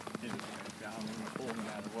listen. He just goes, I'm going to pull him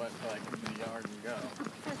out of what, so I can in the yard and go.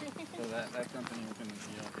 So that's something you'll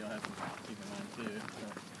have to keep in mind too. So,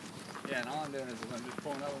 yeah, and all I'm doing is I'm just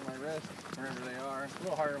pulling up with my wrist wherever they are. It's a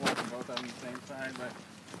little harder walking both of them on the same side, but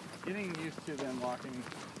getting used to them walking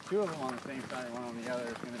two of them on the same side and one on the other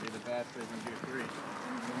is going to be the best so they can do three.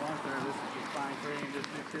 So once this is just fine three and just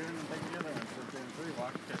do two and then take the other one. So if they're three,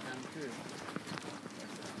 walk, cut down two.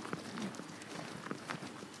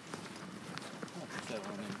 That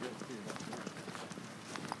one in good too.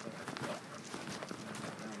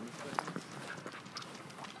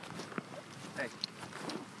 Hey.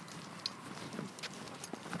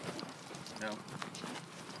 No.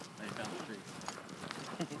 They found the tree.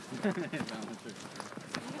 They found the tree.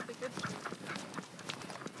 You get the good stuff.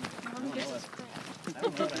 I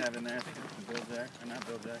don't know what I have in there. I think it's some Bill Jack. Or not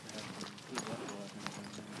Bill Jack. I have some Blue Buffalo, I think.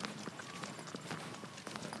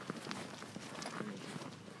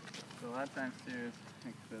 So a lot of times too,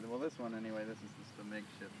 well this one anyway, this is just a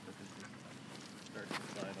makeshift, but this just starts to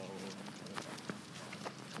slide all over.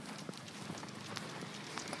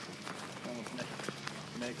 Almost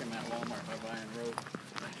make them at Walmart by buying rope.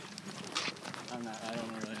 I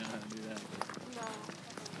don't really know how to do that.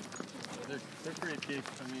 But they're pretty cheap.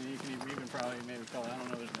 I mean, you can even probably maybe call it, I don't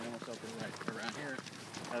know if there's an animal shelter right around here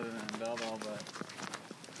other than in Belleville, but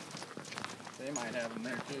they might have them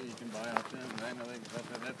there too. You can buy off them. I know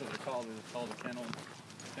that's what they're called. It's called a kennel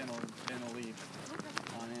lead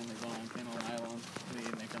on Amazon. Kennel nylon lead.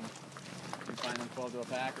 And they come. You find them 12 to a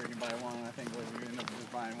pack, or you can buy one. I think what you end up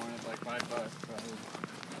just buying one is like $5. So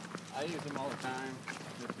I use them all the time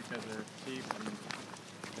just because they're cheap and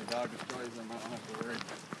the dog destroys them. I don't have to worry.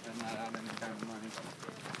 I'm not out any kind of money.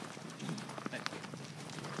 Hey.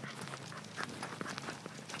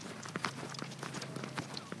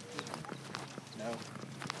 No.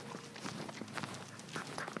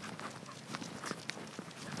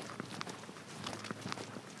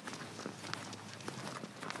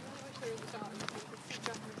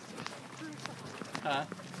 Huh? I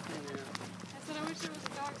said I wish there was a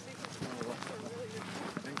dog so you could see really good.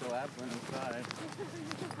 I think the labs went inside.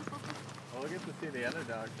 Well, we'll get to see the other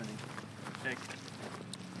dogs and take.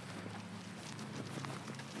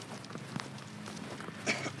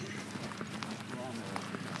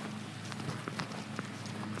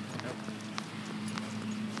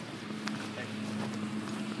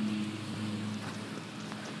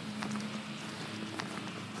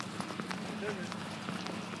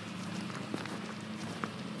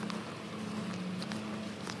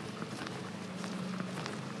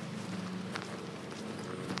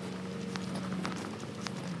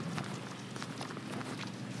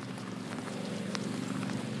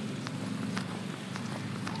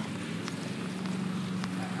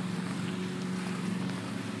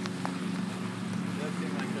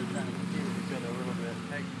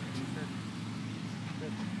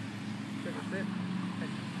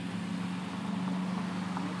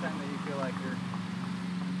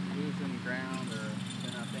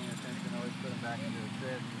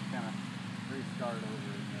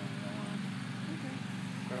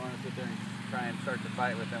 Start to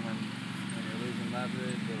fight with them when you're losing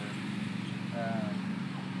leverage or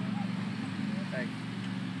Like,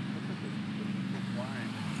 what's with this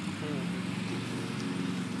wine?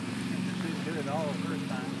 She did it all the first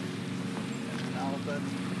time, and then all of a sudden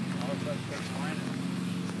starts whining.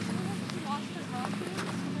 She lost her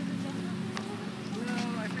confidence. No,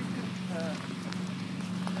 I think it's, I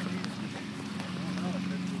don't know if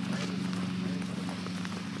it's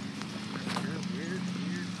weird.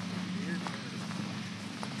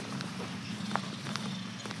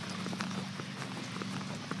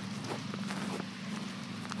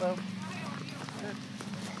 So, good.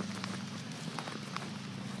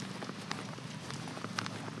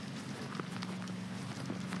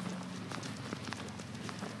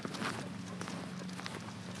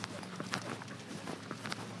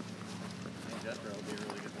 Jethro will be a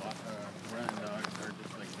really good running dog, or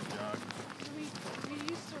just like to jog. We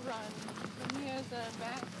used to run when he has a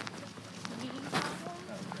back knee problem.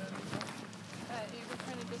 Oh, good. It would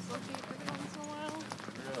kind of dislocate every once in a while.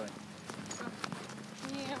 Really?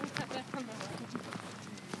 Yeah, we cut that from the run.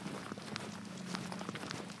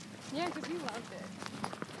 Yeah, because he loved it.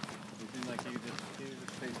 It seemed like he just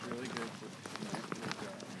stays really good for nice little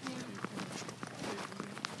jog. Yeah.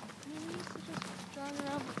 We used to just jog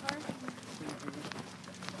around the park.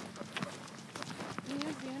 He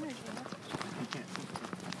has the energy.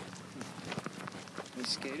 We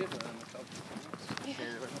skated with him a couple of times.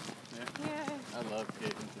 Skated with him? Yeah. Yeah. I love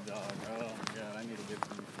skating with the dog. Oh my god, I need to get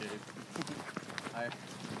some skates.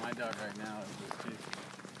 My dog right now is just,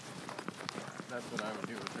 that's what I would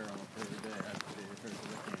do with her almost every day. I'd skate with her to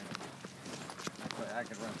the camp. I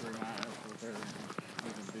could run 3 miles with her. We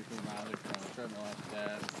can do 3 miles on the treadmill after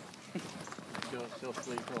that. She'll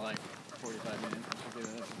sleep for like 45 minutes. She'll get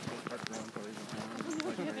up and she'll start throwing toys around.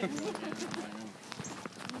 Like ready to go again.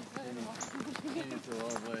 I'm like, she needs to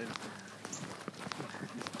rollerblade.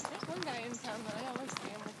 There's one guy in town that I always see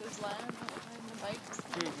him with his lab riding the bike.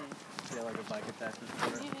 Yeah, like a bike attachment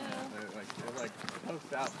for it. Yeah. They're like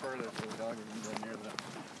post out further so the dog isn't go near the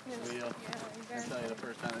wheel. Yeah, I exactly. tell you, the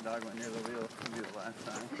first time the dog went near the wheel would be the last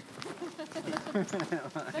time.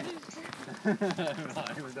 That is true.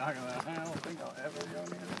 Like the dog, I'm like, I don't think I'll ever go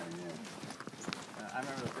near there again. I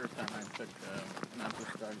remember the first time I took, not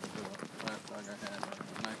this dog, but the last dog I had,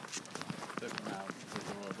 when I took him out with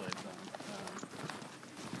the rollerblades on,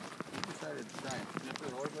 he decided to try and sniff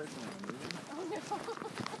the rollerblades when they were moving. Oh no.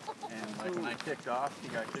 And like when I kicked off, he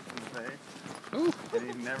got kicked in the face. Ooh. And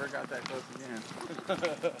he never got that close again.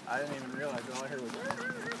 I didn't even realize. All I heard was,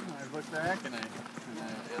 I looked back and I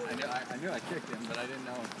knew I kicked him, but I didn't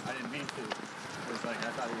know. I didn't mean to. It was like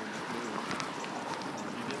I thought he would just move.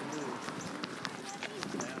 He didn't move.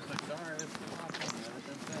 And I was like, sorry, this is awesome.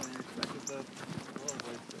 You expected the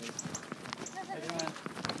rollerblades to. How you doing?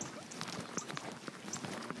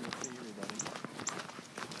 Good to see everybody.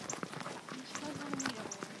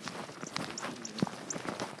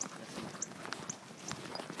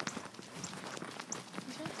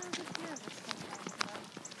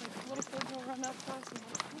 Little kids will run up to us and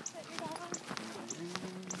like, can you pet your dog?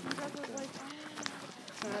 And Doug was like,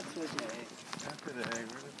 That's okay. After the egg,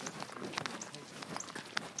 where did this?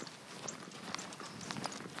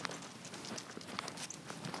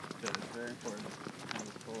 So it's very important to kind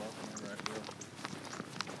of pull off whenever I feel.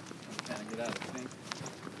 And kind of get out of sync.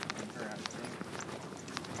 And her out of sync.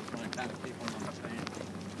 Just want to kind of keep them on the same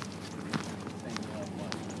level.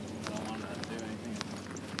 I don't want to do anything.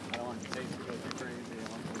 I don't want the pace to go too crazy. I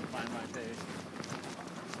want them to find my pace.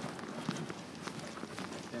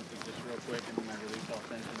 Tense it just real quick and then I release all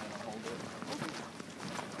tension and I'll hold it.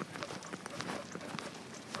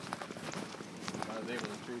 If I was able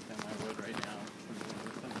to treat them, I would right now.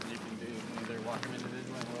 There's something you can do. You can either walk them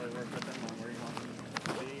individually and really work with them on where you want them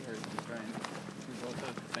to be, or you can try and do both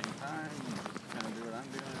at the same time and just kind of do what I'm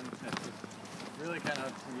doing. It's just really kind of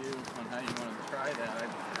up to you on how you want to try that.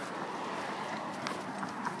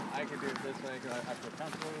 I could do it this way because I feel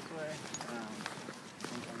comfortable this way.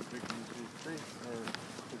 Sometimes we can do treats or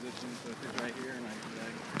positions, so if it's right here and I can be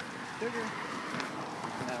like, sugar.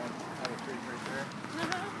 And that would have a treat right there.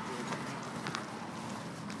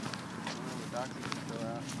 The doctor can go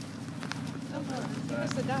out.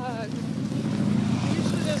 There's the dog. He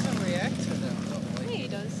usually doesn't react to them though. Like, Yeah, he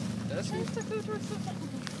does. does He he? tries to food towards the phone.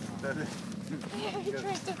 Does it? Yeah, he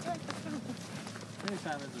tries to throw the phone.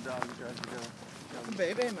 Anytime there's a dog, he tries to go.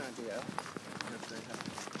 Baby, my dear. Yes, they have.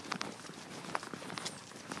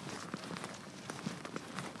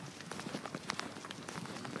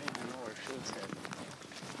 Man, I know where Shil's headed.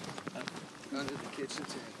 Under the kitchen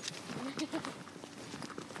table.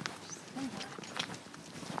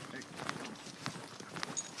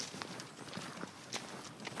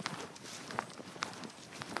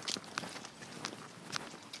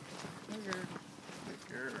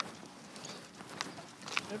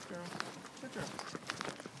 Jethro.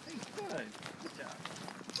 Hey, good. Good job.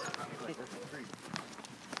 Like, that's a treat.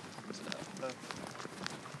 Good stuff.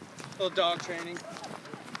 Little dog training.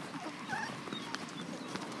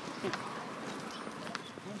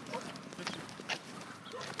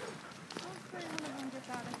 Hopefully one of them gets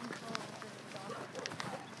out of control after the dog.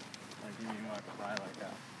 Like, you mean what? Fly like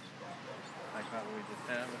that? Like how we just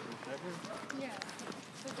had with the sugar? Yeah.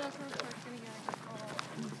 So Jethro starts getting out of control.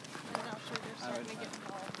 And now Sugar's starting to get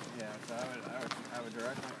involved. Yeah, so I would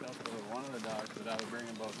direct myself to one of the dogs, but I would bring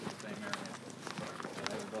them both to the same area. So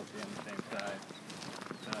they would both be on the same side.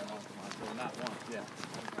 Then I won't come on. So not once, yeah.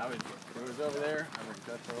 If it was over there, I would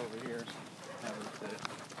Jethro over here. Have it sit.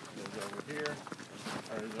 If it was over here,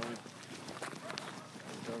 or it was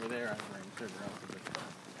over there, I'd bring Sugar up to the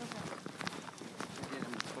Okay. Get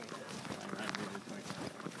him between. I'd be between.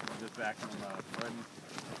 Just backing them up.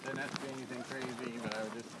 Didn't have to be anything crazy, but I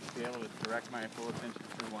would just be able to direct my full attention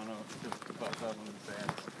to both of them and say I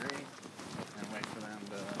disagree, and wait for them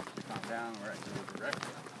to calm down where I can redirect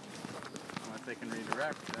them. Once they can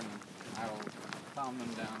redirect, then I will calm them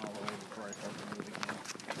down all the way before I start to move again.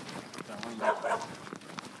 So I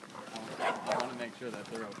want to make sure that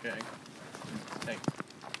they're okay. Hey,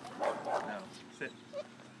 no, sit. So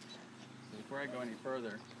before I go any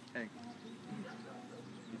further, hey.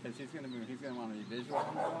 Because he's going to want to be visual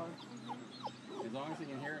on the dog. As long as he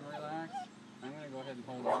can hear it and relax, I'm going to go ahead and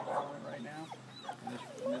hold on for it right now. And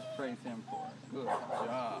just praise him for it. Good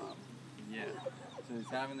job. Yeah. So he's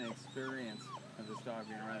having the experience of this dog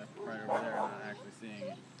being right over there and not actually seeing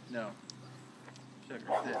it. No. Sugar,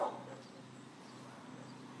 sit.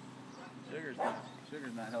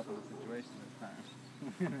 Sugar's not helping the situation this time.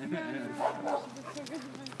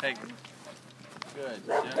 Hey. Good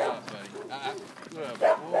job, buddy. Good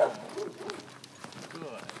boy.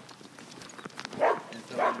 Good. And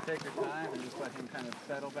so when you take your time and just let him kind of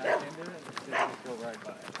settle back into it, he'll just go right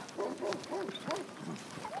by it.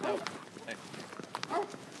 No. Hey.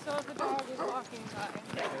 So if the dog was walking by.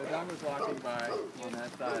 If the dog was walking by on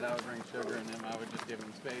that side, I would bring Sugar, and then I would just give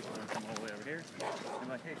him space and come all the way over here. I'm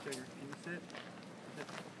like, hey, Sugar, can you sit?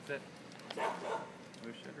 Sit.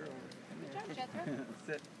 Move Sugar over. Good job, Jethro.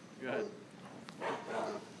 Sit. Good.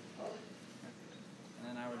 And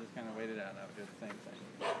then I would just kind of wait it out. I would do the same thing.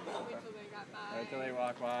 Wait till they got by. Wait till they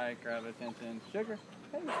walk by, grab attention. Sugar,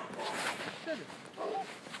 hey, Sugar. What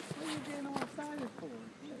are you getting all excited for?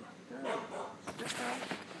 Hey, good. Sit down.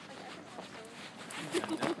 You're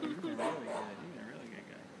really good. You're a really good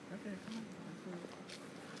guy. Okay, come on.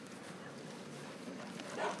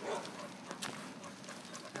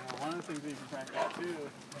 Now, one of the things you can practice too is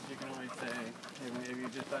you can always say, if you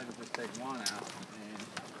decide to just take one out, and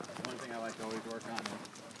one thing I like to always work on is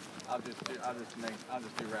I'll just do rapid turns. I'll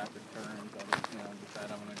just decide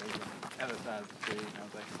I'm gonna go to the other side of the street, and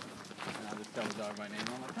I'll just tell the dog by name.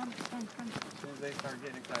 I'm like, come. As soon as they start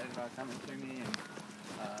getting excited about coming to me and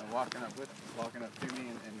walking up to me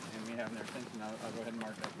and me having their attention, I'll go ahead and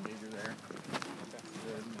mark that behavior there.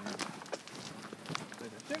 Good.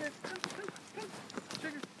 Sugar, come.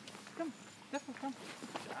 Sugar, come. Definitely come.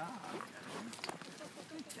 Good job.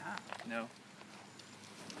 Good job. No.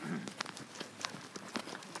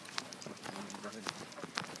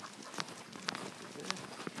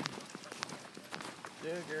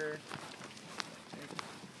 Sugar.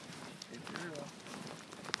 Hey, Sugar.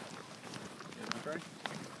 You want to try?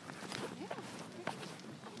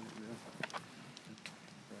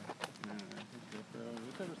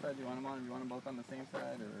 Whichever side you want them on. If you want them both on the same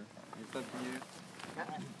side, or it's up to you.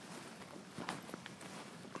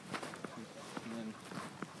 And then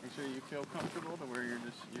make sure you feel comfortable to where you're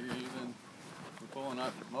pulling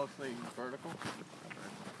up mostly vertical.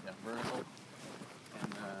 Yeah, vertical.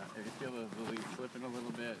 And if you feel the lead slipping a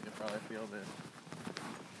little bit, you'll probably feel that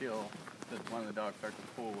one of the dogs start to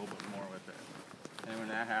pull a little bit more with it. And when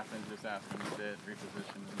that happens, just ask them to sit,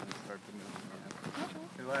 reposition, and then start to move again.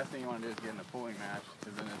 Because the last thing you want to do is get in a pulling match,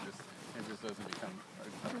 because then it just doesn't become a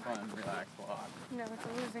fun, relaxed walk. No, it's a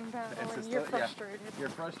losing battle, It's and just you're frustrated. Yeah,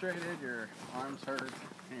 you're frustrated, your arms hurt,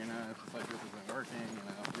 it's just like this isn't working, I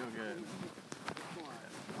don't feel good. Come on.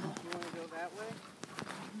 You want to go that way?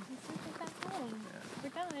 Yeah. We're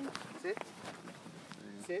done. Sit.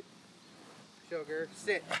 Sit. Sugar,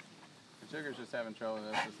 sit. Sugar's just having trouble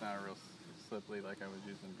with this. It's not a real slippery like I was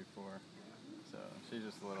using before. So she's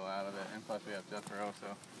just a little out of it. And plus we have Jethro.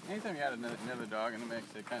 So anytime you add another dog in the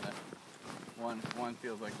mix, it kind of, one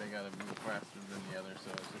feels like they got to move faster than the other. So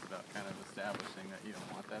it's just about kind of establishing that you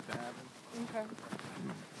don't want that to happen. Okay.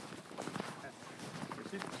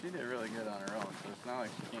 She did really good on her own. So it's not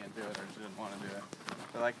like she can't do it or she didn't want to do it.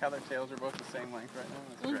 But like how their tails are both the same length right now.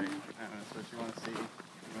 That's great. And that's what you want to see.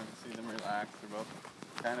 You want to see them relax. They're both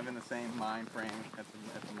kind of in the same mind frame at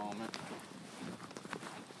the moment.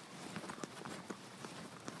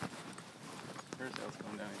 Her tail's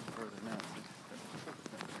going down even further now.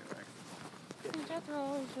 And Jethro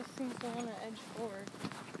always just seems to want to edge forward.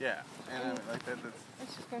 Yeah, and like that's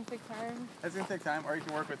It's just going to take time. it's gonna take time, or you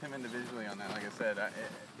can work with him individually on that. Like I said,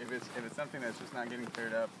 if it's something that's just not getting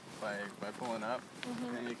cleared up by pulling up,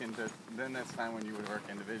 then you can then that's time when you would work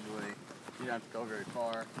individually. You don't have to go very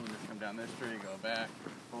far. You can just come down this tree, go back.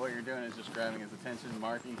 But what you're doing is just grabbing his attention,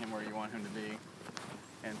 marking him where you want him to be,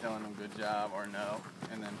 and telling him good job or no.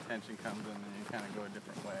 And then tension comes in, and you kind of go a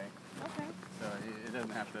different way. Okay. So it doesn't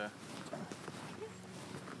have to.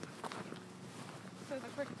 So the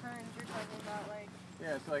quick turns you're talking about, like...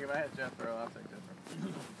 Yeah, so like if I had Jethro, I'll take Jethro.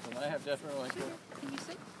 So if I have Jethro like this, Can you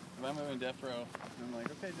sit? if I'm moving Jethro, I'm like,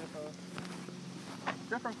 okay, Jethro.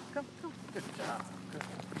 Jethro, come. Good job. Good.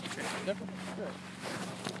 Okay, Jethro, good.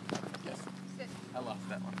 Yes. Sit. I lost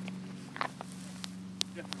that one.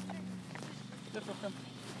 Good. Jethro, come.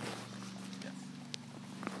 Yes.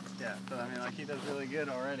 Yeah, so I mean, like he does really good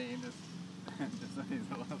already. He just he's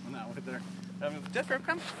a little not with her. Jethro,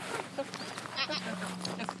 come.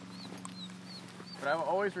 Yes. But I will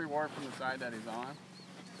always reward from the side that he's on.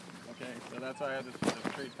 Okay, so that's why I have this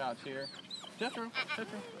treat pouch here. Jethro, come.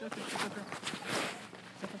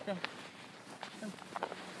 Come.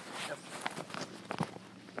 Yes.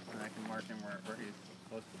 And I can mark him where he's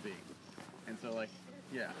supposed to be. And so like,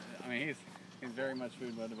 yeah, I mean he's very much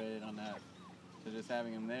food motivated on that. So just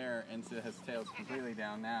having him there, and so his tail's completely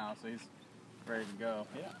down now, so he's ready to go.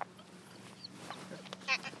 Yeah.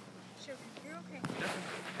 Sure, you're okay.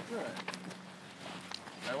 Good.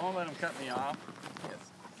 I won't let him cut me off.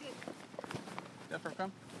 Yes. Sit. Jethro,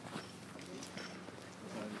 come.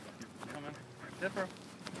 Coming. Jethro.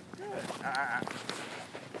 Good.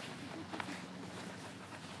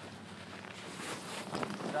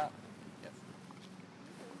 Stop. Yes.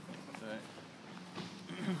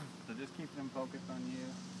 So just keep them focused on you.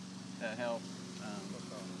 That helps.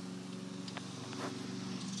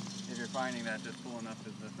 If you're finding that just pulling up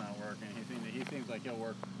is just not working, he seems like he'll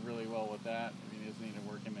work really well with that. I mean, you just need to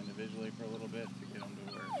work him individually for a little bit to get him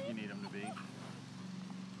to where you need him to be.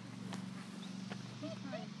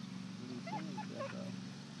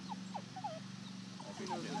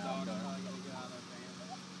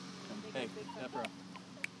 Hey,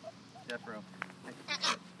 Jethro. Hey.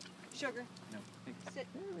 Sugar. No. Hey. Sit.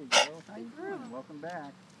 There we go. How you doing? Welcome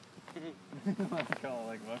back.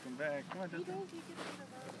 Like, welcome back. Come on, Jethro.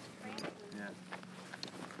 Yeah.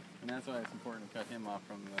 And that's why it's important to cut him off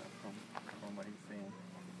from what he's seeing.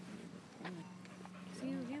 So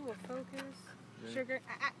you will focus. Good. Sugar.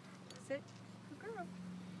 Sit. Good girl.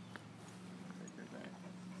 Take your back.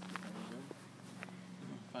 There you go.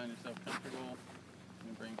 Find yourself comfortable.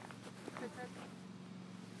 And bring. Good, good.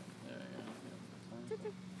 There you go. Yeah, Sit, that's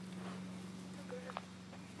sit. fine.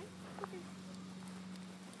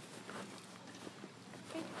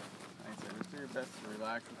 Like I said, just do your best to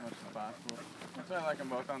relax as much as possible. That's why I like them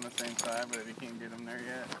both on the same side, but if you can't get them there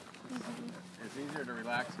yet, it's easier to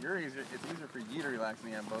relax. It's easier for you to relax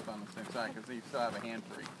when you have both on the same side because you still have a hand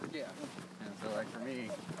free. Yeah. And so, like for me,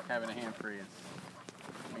 having a hand free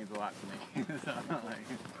means a lot to me. So, like,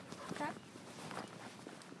 Okay.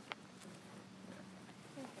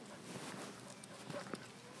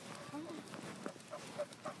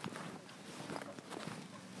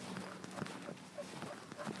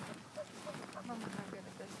 Mama's not good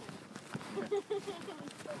at this.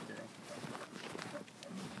 okay.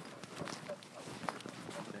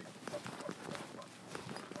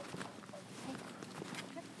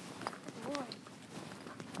 Boy.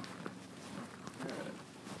 Good.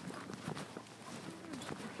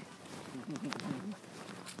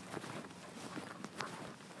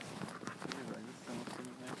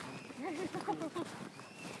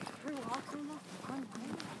 Her walks on the on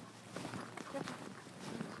land. Just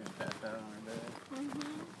gonna pat that on her bed.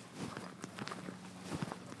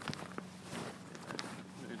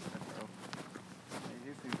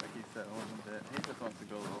 He seems like he's settling a bit. He just wants to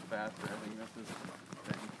go a little faster. I think that's his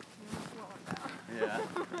thing. Slow it down. Yeah.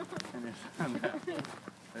 And he's done that.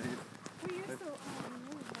 But he's, We used to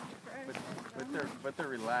really fresh. but they're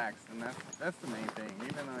relaxed, and that's the main thing.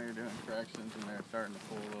 Even though you're doing corrections and they're starting to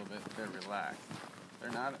pull a little bit, they're relaxed.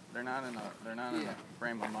 They're not in a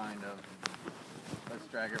frame of mind of let's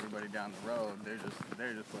drag everybody down the road. They're just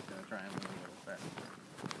looking to try and move a little faster.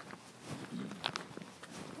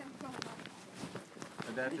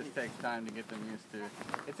 But that just takes time to get them used to.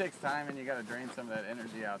 It takes time, and you got to drain some of that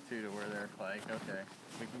energy out too, to where they're like, okay,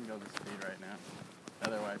 we can go this speed right now.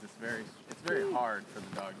 Otherwise, it's very hard for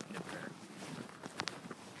the dog to get there.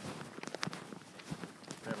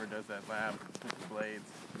 whoever does that lab with the blades,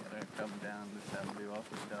 you gotta come down and just have them do all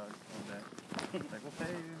the dogs all day. It's like, we'll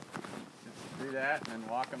pay you. Just do that and then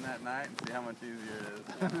walk them that night and see how much easier it is.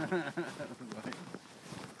 Like,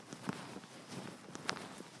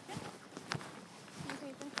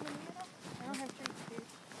 Okay, then come in the middle. I don't have treats, dude.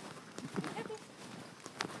 Okay.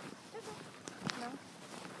 Okay. No.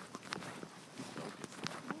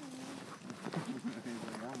 he's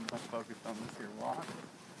like, I'm focused on this here walk.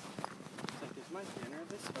 It's like, is my dinner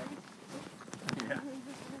this way? Yeah.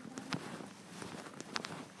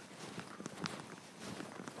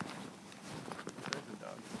 There's a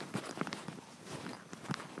dog.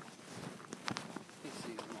 He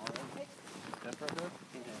sees them already. Jethro does?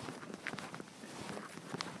 Yeah.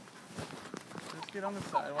 Just get on the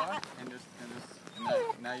sidewalk and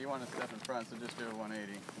now you want to step in front, so just do a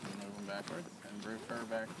 180 and move them backwards and move her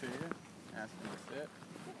back to you. Ask him to sit.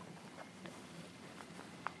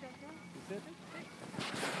 You sit?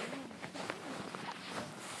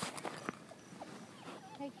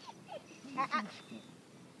 Hey.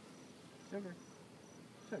 Sugar.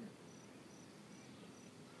 Sugar.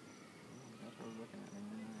 Jethro's looking at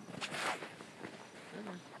me.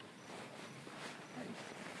 Sugar. Hey.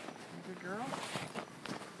 You good girl?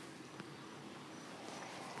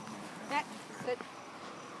 That. Sit.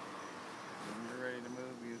 When you're ready to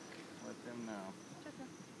move, you let them know. Hey,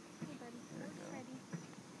 buddy. There you go. Ready.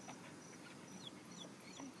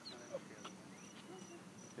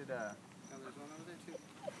 Did Oh, there's one over there too.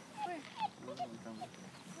 Where? There's one coming.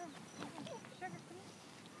 Sugar, come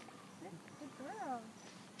here. Good girl.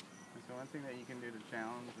 And so one thing that you can do to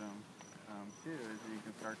challenge them too is you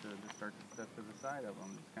can start to step to the side of them,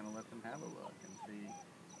 just kind of let them have a look and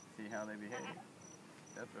see how they behave.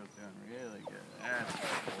 Jethro's doing really good. That's a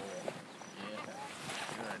good boy.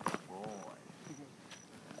 Yeah, good boy.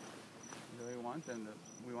 So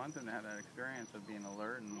we want them to have that experience of being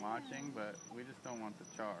alert and watching, but we just don't want the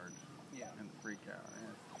charge Yeah. and the freak out.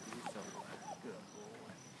 Yes, he's so relaxed. Good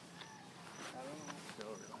boy. So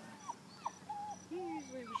relaxed. He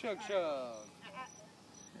usually was Shug, tired. shug.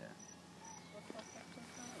 Yeah.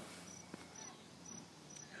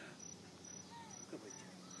 Good boy.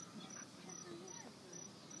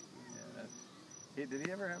 Yeah, that's. Did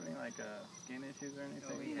he ever have any like skin issues or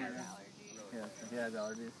anything? He has Yeah. allergies. Yeah, he has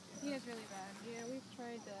allergies. He has really bad. Yeah, we've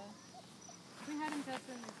tried to. We had him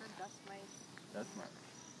tested for dust mites, That's smart.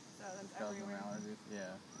 so that's It's causing everywhere. allergies.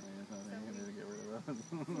 Yeah. I mean, there's nothing you can do to get rid of those.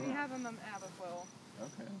 We have him on Apoquel,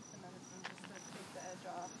 Okay. the medicine, just to take the edge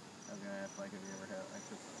off. I was gonna ask like if you ever had like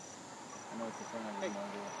this. I know it's the front of Hey. his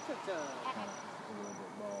nose Shug, is kind of a little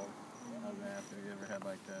bit bald. I was gonna ask if you ever had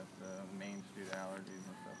like that mange due to allergies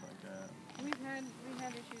and stuff like that. We had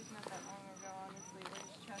issues not that long ago, honestly, where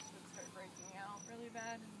his chest would start breaking out really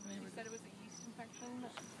bad, and And he she would said it was a yeast infection.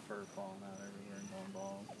 Fur falling out everywhere and going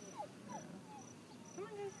bald. Yeah. Come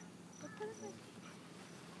on, guys, let's put this in.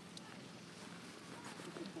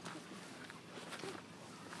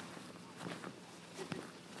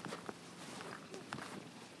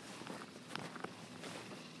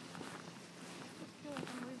 I feel like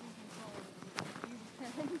I'm losing control. You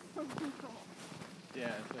have some control.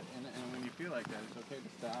 Yeah, and when you feel like that, it's okay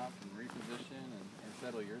to stop and reposition and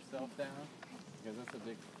settle yourself down because that's a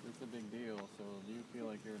big deal. So if you feel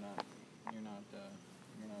like you're not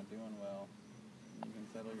doing well, you can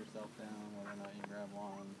settle yourself down. Whether or not you grab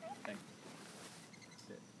one,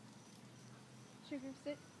 sit. Sugar,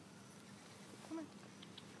 sit. Come on.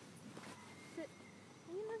 Sit.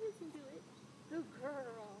 You know you can do it. Good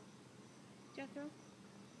girl. Jethro,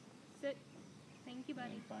 sit. Thank you,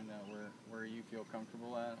 buddy. And find out where you feel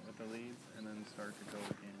comfortable at with the leads, and then start to go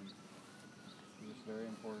again. It's very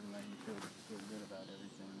important that you feel good about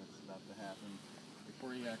everything that's about to happen.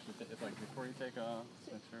 Before you actually, before you take off,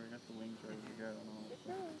 make sure we got the wings ready to go and all that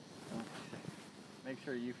stuff. Okay. Make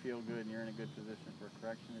sure you feel good and you're in a good position for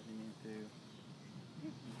correction if you need to. There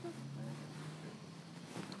you go. Good.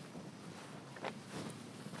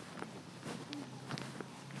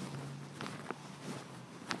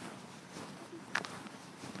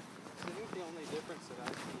 So I think the only difference that I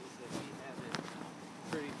see is that we have it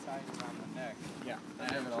pretty tight around the neck. Yeah, I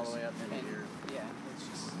have it all the way up in here. Yeah, it's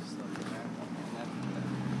just slipping back. And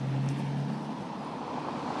that's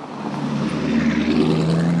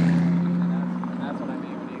And that's what I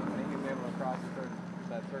mean when he's able to cross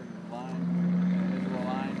that certain line, visual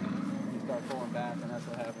line, you start pulling back, and that's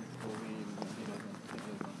what happens to the lead.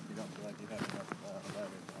 You don't feel like you have enough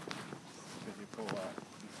leverage because you pull up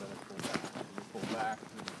instead of pull back. If you pull back,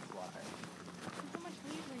 you just slide. How much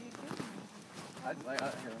lead were you giving me?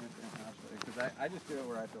 Here, let me see. I'll show you, because I just do it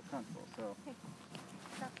where I feel comfortable. So,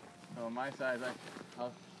 Stop. so on my size,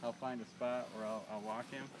 I'll I'll find a spot where I'll walk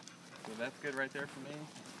him. So that's good right there for me.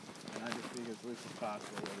 And I just be as loose as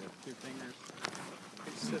possible with it. 2 fingers.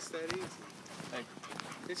 It's just that easy. Like,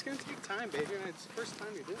 It's gonna take time, baby, and it's the first time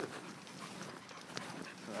you do it.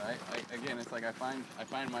 so again, it's like I find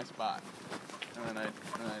my spot, and then I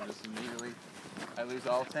just immediately I lose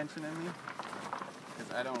all tension in me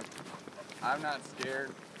because I'm not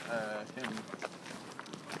scared.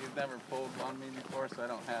 He's never pulled on me before, so I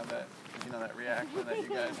don't have that that reaction that you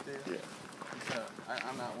guys do. Yeah. So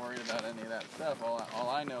I'm not worried about any of that stuff. All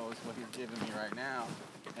I know is what he's giving me right now,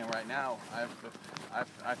 and right now I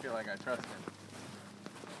feel like I trust him,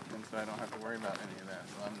 and so I don't have to worry about any of that.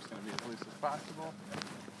 So I'm just going to be as loose as possible.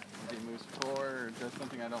 If he moves forward or does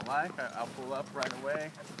something I don't like, I'll pull up right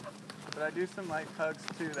away. But I do some light tugs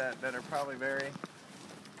too that are probably very,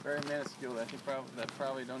 very minuscule that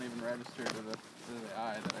probably don't even register to the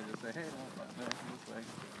eye. That I just say, hey, no, this way.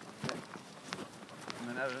 Okay. And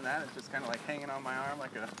then other than that, it's just kind of like hanging on my arm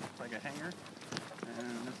like a hanger.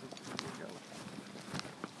 And this is where we go.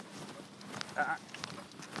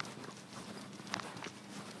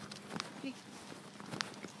 He's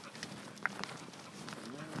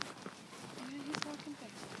walking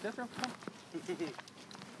fast. Jethro, come.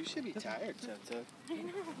 You should be tired, Tut. I know.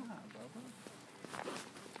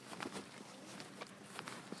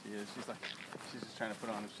 She is. She's just trying to put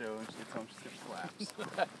on a show, and she gets home, she's gonna collapse. She's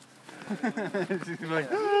like,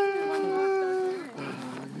 give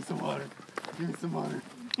me some water. Give me some water.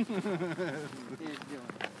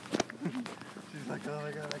 She's like, oh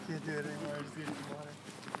my god, I can't do it anymore. I just need some water.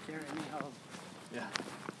 Carry me home. Yeah.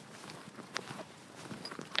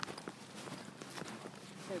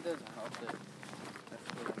 It doesn't help that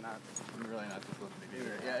I'm really not just listening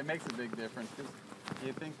either. Yeah, it makes a big difference because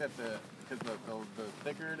you think that the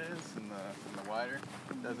thicker it is and the wider,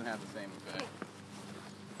 it doesn't have the same effect.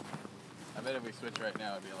 I bet if we switch right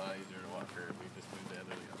now, it'd be a lot easier to walk her if we just moved the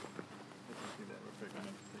other way. Let's just do that real quick on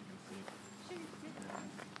it so you can see.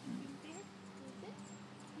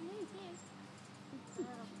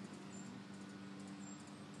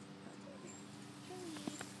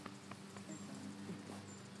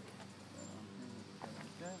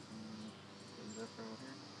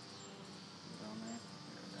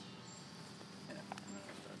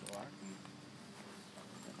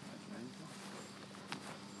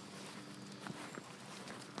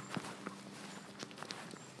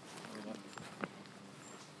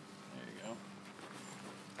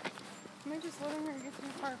 Am I just letting her get too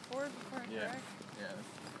far forward before I correct? Yeah,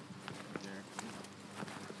 that's here.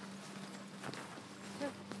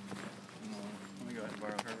 Let me go ahead and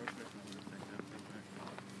borrow her real quick. And I'm gonna take that real quick. On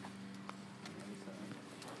the other side.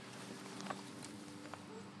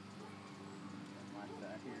 Like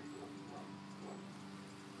that here.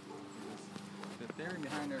 The theory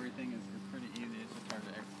behind everything is pretty easy. It's just hard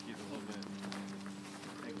to execute a little bit.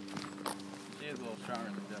 She is a little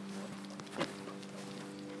stronger than Jethro.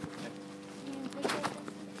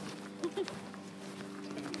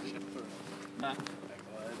 Nah.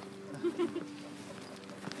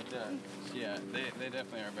 Yeah, they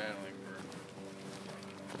definitely are battling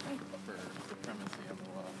for supremacy on the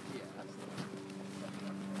law. Yeah. Absolutely.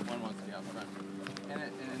 One wants to be out front. And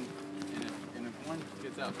if one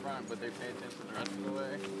gets out front but they pay attention the rest of the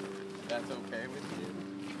way, that's okay with you.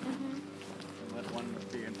 And let one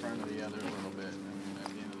be in front of the other a little bit. I mean, at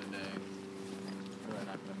the end of the day, it's really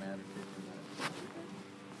not going to matter too much.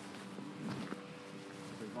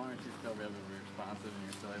 As long as you're still able to be responsive and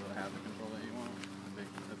you're still able to have the control that you want, I think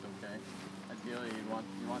that's okay. Ideally, you want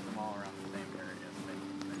them all around the same area.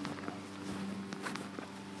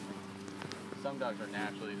 Some dogs are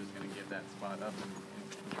naturally just going to get that spot up and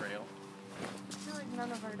trail. I feel like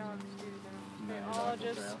none of our dogs do that. They None of all dogs will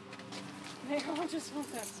just trail. they all just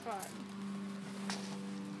want that spot.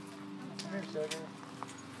 Come here, sugar.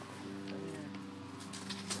 Come here.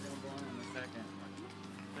 We're going to go on in a second.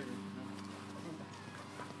 Sugar, no.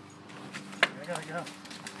 I gotta go. I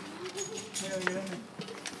gotta get in there.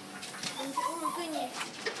 Oh, goodness.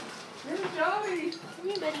 Here's Joey. Come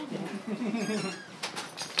here, buddy.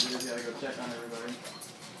 You just gotta go check on everybody.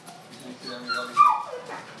 Make sure everybody.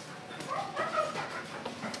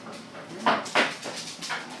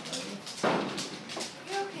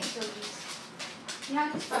 You're okay, Tobies.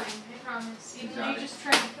 Yeah, it's fine. I promise. Even though you Johnny. just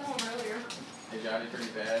tried to kill him earlier. Hey, Johnny,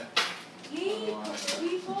 pretty bad. He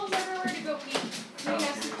pulls everywhere to go pee. He Oh, has you to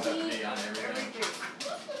just have to pee pee on everything. everything.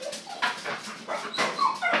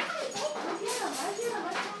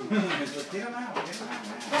 Get him out. Get him out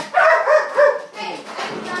now. Hey,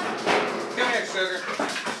 Come here, Sugar.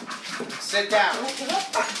 Sit down.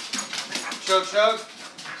 Chug, chug.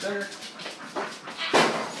 Sugar.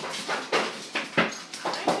 I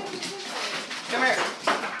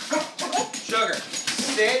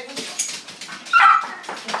Sit.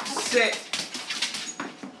 Sit.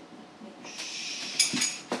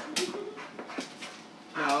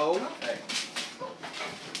 No. Hey.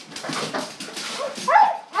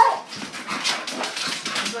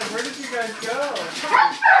 He's like, where did you guys go?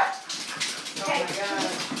 Oh my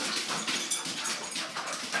god.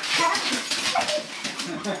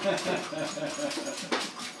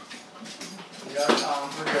 You got Tom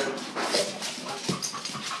for good.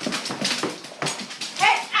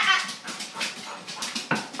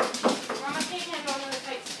 Mama can't handle another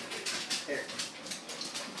tight squeeze. Here.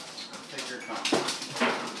 Take your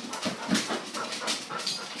Tom.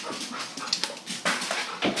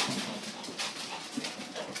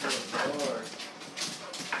 Good Lord. I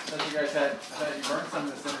thought you guys had, I thought you burned some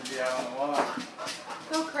of this energy out on the walk.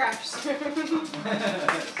 They'll crash soon. you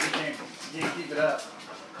can't keep it up.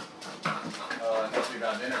 Oh, it must be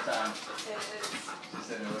about dinner time. It is. She's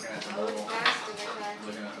sitting there looking at the Oh, bowl. it's past dinner time.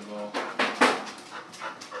 Looking at the bowl.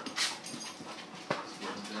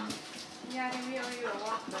 Yeah, we owe you a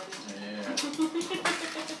walk, buddy. Yeah. He's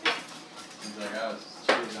like, I was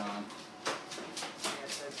cheated on.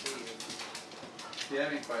 Yes, I see you. Do you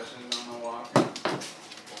have any questions on the walk?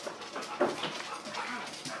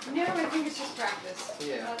 No, I think it's just practice.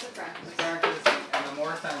 Yeah. Lots of practice. Practice, and the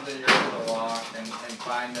more times that you're able to walk and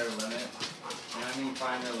find their limit, you know what I mean?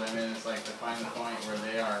 Find their limit, it's like to find the point where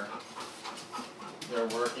they're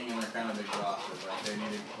working and they're kind of exhausted. Like they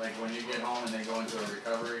need to, like when you get home and they go into a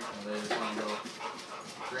recovery, or they just want to go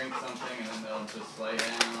drink something and then they'll just lay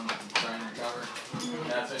down and try and recover.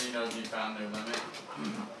 That's when you know if you found their limit.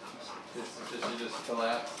 Just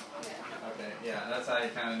collapse. Yeah. Okay, yeah, that's how you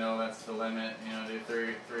kind of know that's the limit. You know, do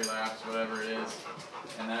three laps, whatever it is,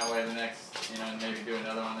 and that way the next, you know, maybe do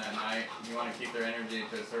another one that night. You want to keep their energy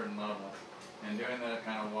to a certain level, and doing that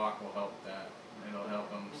kind of walk will help that. It'll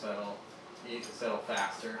help them settle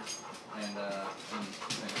faster, and same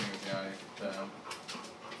thing with Johnny.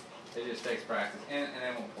 It just takes practice, and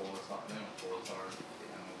they won't pull as hard. They won't pull as hard.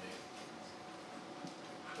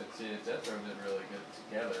 But see, Jethro did really good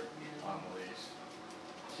together on the leash.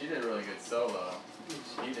 She did really good solo.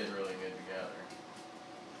 He did really good together.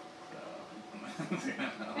 So,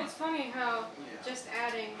 It's funny how just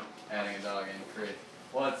adding. adding a dog in creates.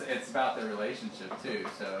 Well, it's about the relationship too.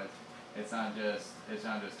 So it's not just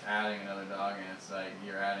adding another dog in. It's like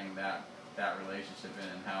you're adding that relationship in,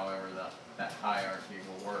 and however that hierarchy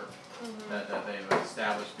will work that they've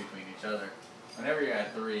established between each other. Whenever you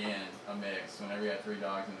add three in a mix, whenever you add three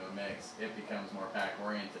dogs into a mix, it becomes more pack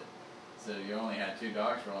oriented. So you only had two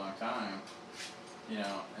dogs for a long time, you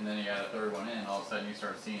know, and then you add a third one in, all of a sudden you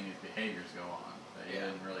start seeing these behaviors go on that you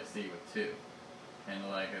didn't really see with two. And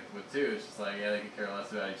like with two, it's just like, yeah, they could care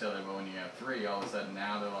less about each other, but when you have three, all of a sudden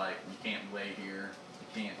now they're like, you can't lay here, you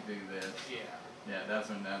can't do this. Yeah. Yeah, that's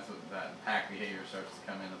when that pack behavior starts to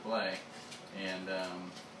come into play, and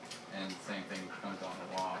same thing comes on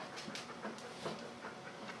the walk.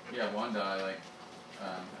 You have one dog like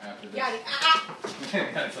after this. Yeah.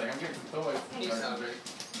 Yeah, it's like I'm getting some toys. He's hungry.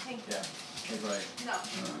 Thank you. Yeah, he's like, No.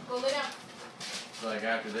 Go lay down. so like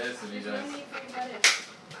after this, if he There's does. no need for your butt in.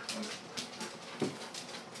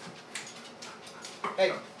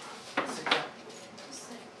 Hey, sit down. Just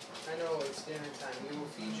sit. I know it's dinner time. We will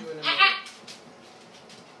feed you in a Ah, minute.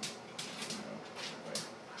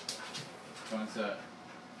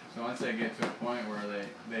 So once they get to a point where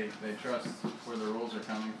they trust where the rules are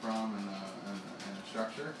coming from and the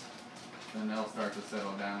structure, then they'll start to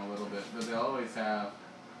settle down a little bit. But they'll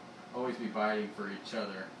always be biting for each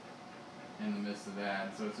other in the midst of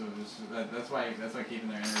that. So that's why keeping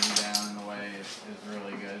their energy down in a way is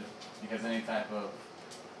really good, because any type of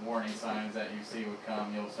warning signs that you see would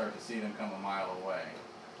come, you'll start to see them come a mile away.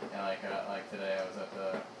 And like today, I was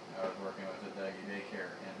working with the doggy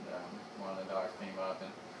daycare, and one of the dogs came up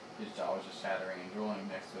and his jaw was just chattering and drooling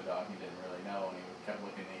next to a dog he didn't really know, and he kept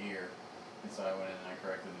licking the ear. And so I went in and I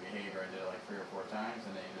corrected the behavior. I did it like 3 or 4 times,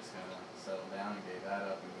 and then he just kind of settled down and gave that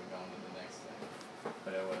up and moved on to the next thing.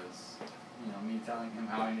 But it was, me telling him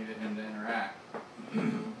how I needed him to interact,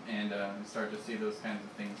 and start to see those kinds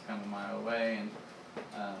of things come a mile away, and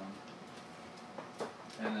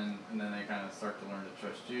then they kind of start to learn to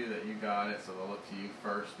trust you, that you got it, so they'll look to you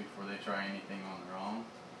first before they try anything on their own.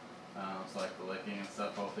 So like the licking and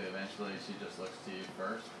stuff, hopefully eventually she just looks to you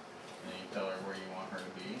first, and you tell her where you want her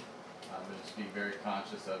to be. But just be very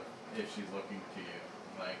conscious of if she's looking to you.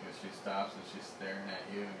 Like if she stops and she's staring at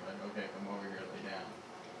you, and you're like, okay, come over here, lay down.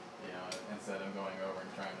 Instead of going over and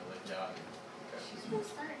trying to lick you out. She's been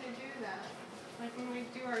starting to do that. Like when we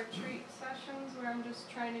do our treat sessions where I'm just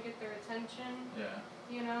trying to get their attention, Yeah.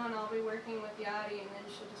 and I'll be working with Yadi, and then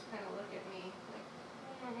she'll just kind of look at me like,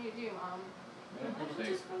 want me to do, Mom? Yeah,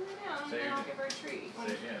 say- Just put her down, and say then your- I'll give her a treat.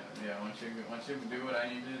 say, yeah. Once you do what I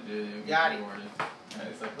need you to do, you'll Got get it. rewarded. And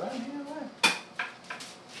it's like, what? Yeah, what?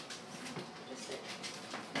 Just sit.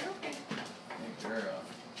 You're okay. Hey, girl.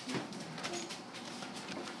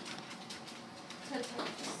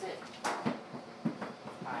 Just sit.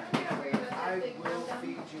 I don't get worried about I that big will meltdown.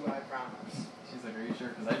 feed you, I promise. She's like, are you sure?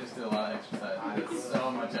 Because I just did a lot of exercise. I I did will.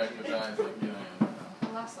 so much exercise, like, you know.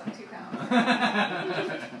 I lost like 2 pounds.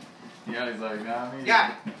 Yeah, he's like, nah, me.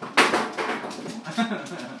 Got it.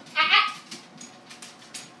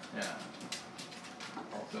 Yeah.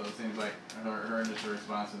 So it seems like her initial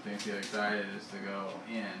response when things get excited is to go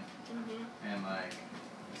in, and like,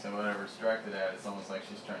 so whatever's directed at, it's almost like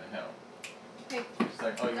she's trying to help. Hey, She's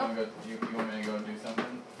like, oh, you want to go? You want me to go do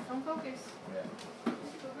something? don't focus. Yeah. Go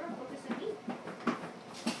girl, focus on me.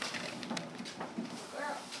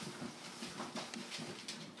 Girl.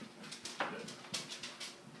 Good.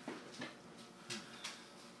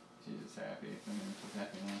 She's just happy. I mean, she's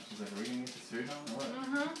happy now. She's like, are we gonna get this food home or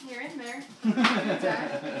what? You're in there.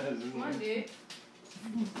 Come Come on, dude.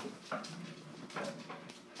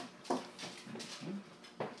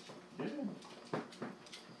 Good.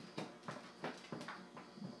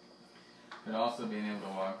 But also being able to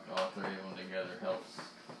walk all three of them together helps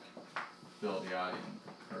build the audience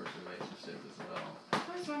first relationship as well.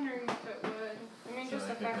 I was wondering if it would. I mean, So just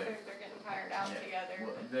they the could fact take- that they're getting tired out together.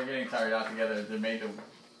 Well, they're getting tired out together. They're made to.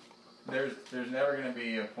 There's never going to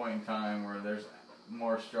be a point in time where there's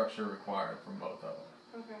more structure required from both of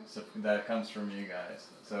them. Okay. So that comes from you guys.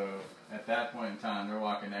 So at that point in time, they're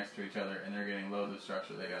walking next to each other and they're getting loads of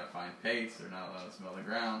structure. They got to find pace. They're not allowed to smell the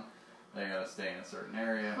ground. They got to stay in a certain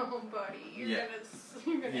area. Oh, buddy, you're Yeah.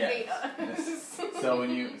 gonna Yes. hate us. So when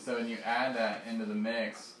you add that into the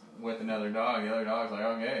mix with another dog, the other dog's like,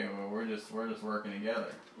 okay, well, we're just working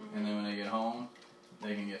together. And then when they get home,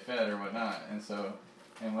 they can get fed or whatnot. And so,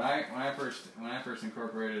 and when I first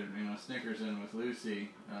incorporated Snickers in with Lucy,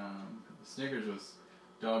 Snickers was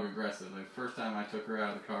dog aggressive. Like the first time I took her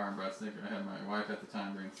out of the car and brought Snickers, I had my wife at the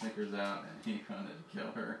time bring Snickers out, and he wanted to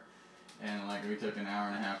kill her. And like we took an hour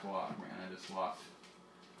and a half walk, man. I just walked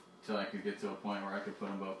till I could get to a point where I could put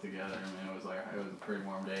them both together. I mean, it was a pretty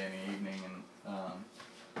warm day in the evening,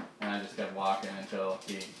 and I just kept walking until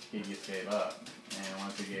he just gave up. And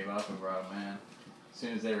once he gave up, we brought him in. As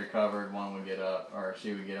soon as they recovered, one would get up, or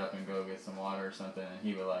she would get up and go get some water or something, and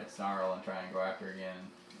he would like snarl and try and go after her again.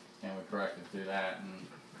 And we corrected through that, and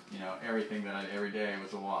everything that every day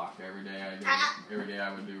was a walk. Every day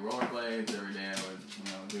I would do rollerblades. Every day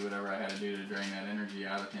I would do whatever I had to do to drain that energy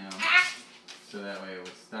out of him, so that way it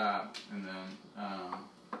would stop. And then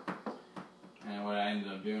and what I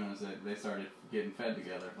ended up doing is that they started getting fed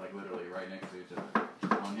together, like literally right next to each other.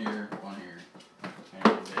 One here,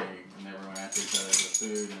 and they never went after each other with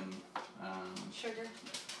food, and Sugar.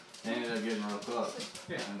 they ended up getting real close.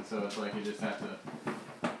 Yeah. And so it's like you just have to.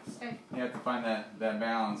 Stay. You have to find that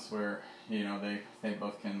balance where they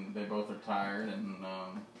both are tired and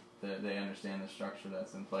they understand the structure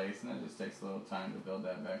that's in place, and it just takes a little time to build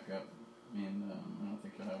that back up. And I don't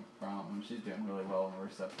think you'll have a problem. She's doing really well when we're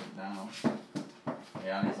separated down.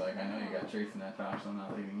 Yeah, he's like, I know you got treats in that pouch, so I'm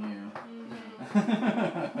not leaving you.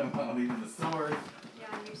 I'm not leaving the stores.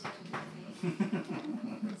 Yeah, you're such a good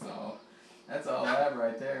baby. That's all I have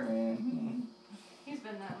right there, man. He's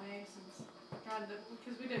been that way since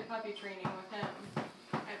because we did puppy training with him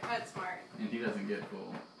at PetSmart, And he doesn't get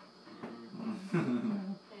full.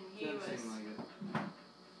 and he Doesn't was. seem like it.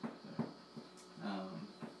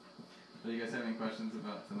 Do you guys have any questions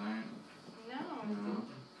about tonight? No. No.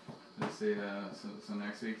 Let's see. So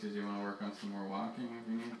next week, did you want to work on some more walking if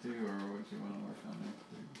you need to, or what do you want to work on next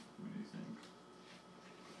week? What do you think?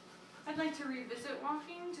 I'd like to revisit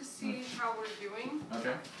walking to see how we're doing.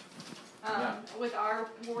 Okay. Yeah. With our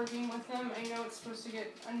boarding with them, I know it's supposed to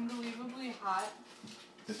get unbelievably hot.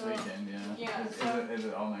 This So, weekend, yeah. yeah, Is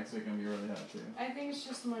it all next week gonna be really hot too? I think it's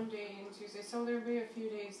just Monday and Tuesday, so there'll be a few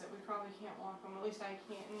days that we probably can't walk them. At least I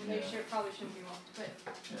can't, and they Yeah. probably shouldn't be walked. But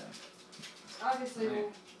Yeah. obviously, Right.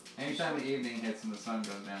 we'll. Anytime the evening hits and the sun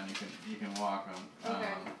goes down, you can walk them.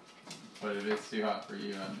 Okay. But if it's too hot for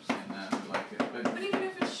you, I understand that. But like, But even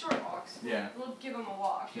if it's short walks, Yeah. we'll give them a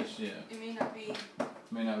walk. just yeah, It may not be.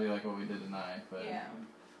 may not be like what we did tonight, but Yeah.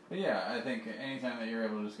 But yeah, I think anytime that you're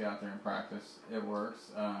able to just get out there and practice, it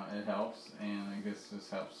works. It helps, and I guess this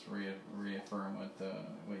helps reaffirm what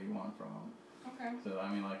you want from them. Okay. So I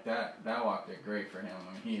mean, like that walk did great for him.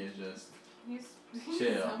 I mean, he is just He's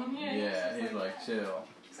chill. yeah, He's like chill.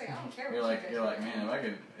 He's like, I don't care. You're what like you you're guys like, do."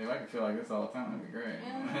 man, if I could feel like this all the time, that'd be great.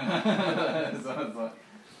 Yeah. So it's like,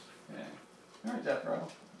 yeah. All right, Jethro.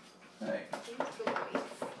 Hey. He's a good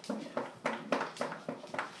boy.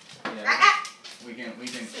 Yeah. We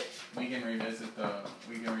can revisit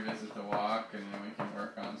the walk, and then we can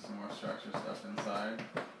work on some more structure stuff inside.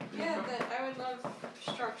 Yeah, I would love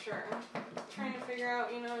structure. Trying to figure out,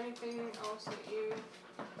 anything else that you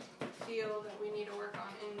feel that we need to work on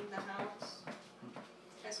in the house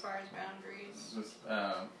as far as boundaries. Just,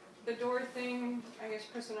 the door thing, I guess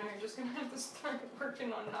Chris and I are just gonna have to start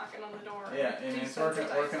working on knocking on the door. yeah, and it's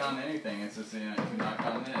working on anything. It's just, you knock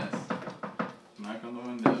on this, knock on the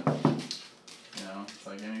window. It's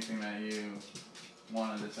like anything that you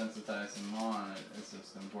want to desensitize them on. It's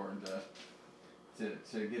just important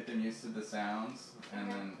to get them used to the sounds,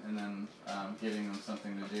 and then giving them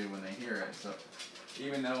something to do when they hear it. So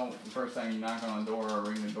even though the first time you knock on the door or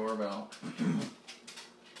ring the doorbell,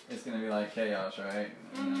 it's going to be like chaos, right?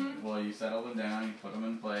 And then, well, you settle them down, you put them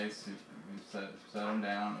in place, you set them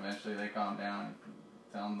down. Eventually they calm down,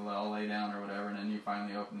 tell them to all lay down or whatever, and then you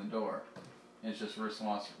finally open the door. It's just rinse,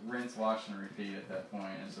 wash, and repeat at that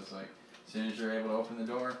point. It's just like, as soon as you're able to open the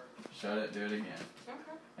door, shut it, do it again.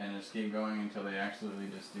 Okay. And just keep going until they absolutely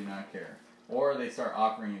just do not care. Or they start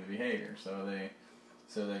offering you the behavior. So they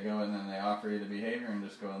go and then they offer you the behavior and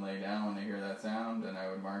just go and lay down when they hear that sound, and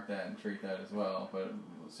I would mark that and treat that as well. But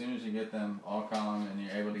as soon as you get them all calm and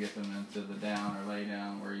you're able to get them into the down or lay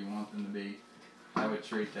down where you want them to be, I would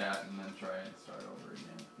treat that and then try and start over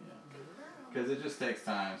again. Because it just takes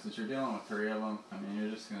time. Since you're dealing with 3 of them, I mean,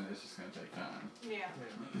 it's just gonna take time. Yeah.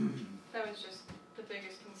 That was just the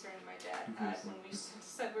biggest concern my dad had when we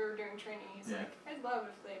said we were doing training. He's like, I'd love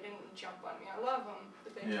if they didn't jump on me. I love them,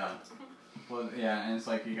 but they don't. Well, yeah, and it's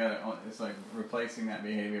like it's like replacing that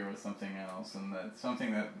behavior with something else, and that's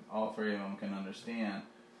something that all 3 of them can understand,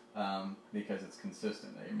 because it's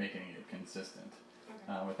consistent. That you're making it consistent.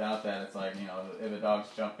 Okay. Without that, it's like, if a dog's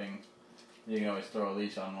jumping, you can always throw a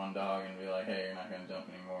leash on one dog and be like, hey, you're not going to jump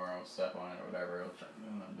anymore, I'll step on it or whatever, he'll try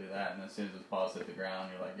to do that, and as soon as his paws hit the ground,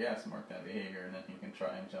 you're like, yes, mark that behavior, and then he can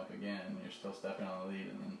try and jump again, and you're still stepping on the lead,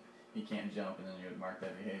 and then he can't jump, and then you would mark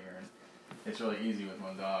that behavior, and it's really easy with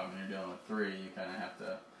one dog. When you're dealing with 3, you kind of have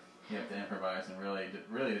to improvise and really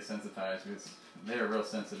desensitize, because they're real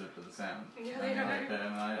sensitive to the sound. Yeah, they are. Like that,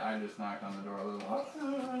 and I just knocked on the door a little,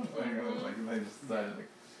 like they just decided to.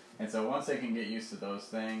 And so once they can get used to those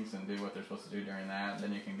things and do what they're supposed to do during that,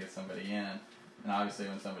 then you can get somebody in. And obviously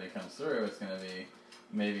when somebody comes through, it's going to be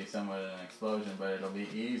maybe somewhat of an explosion, but it'll be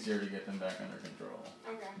easier to get them back under control.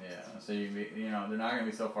 Okay. Yeah. So they're not going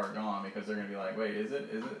to be so far gone, because they're going to be like, wait, is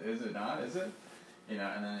it not? Is it? And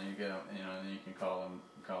then you get them, and then you can call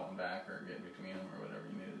them back or get between them or whatever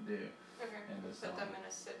you need to do. Okay. And just put them in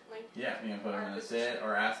a sit, yeah, you can put them in a sit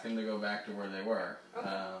or ask them to go back to where they were.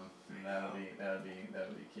 Okay. That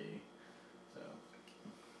would be key. So,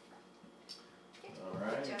 all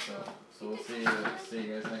right. So we'll see you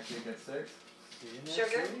guys next week at 6.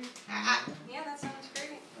 Sugar? Yeah, that sounds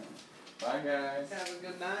great. Bye, guys. Have a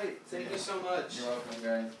good night. Thank you so much. You're welcome,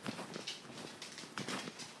 guys.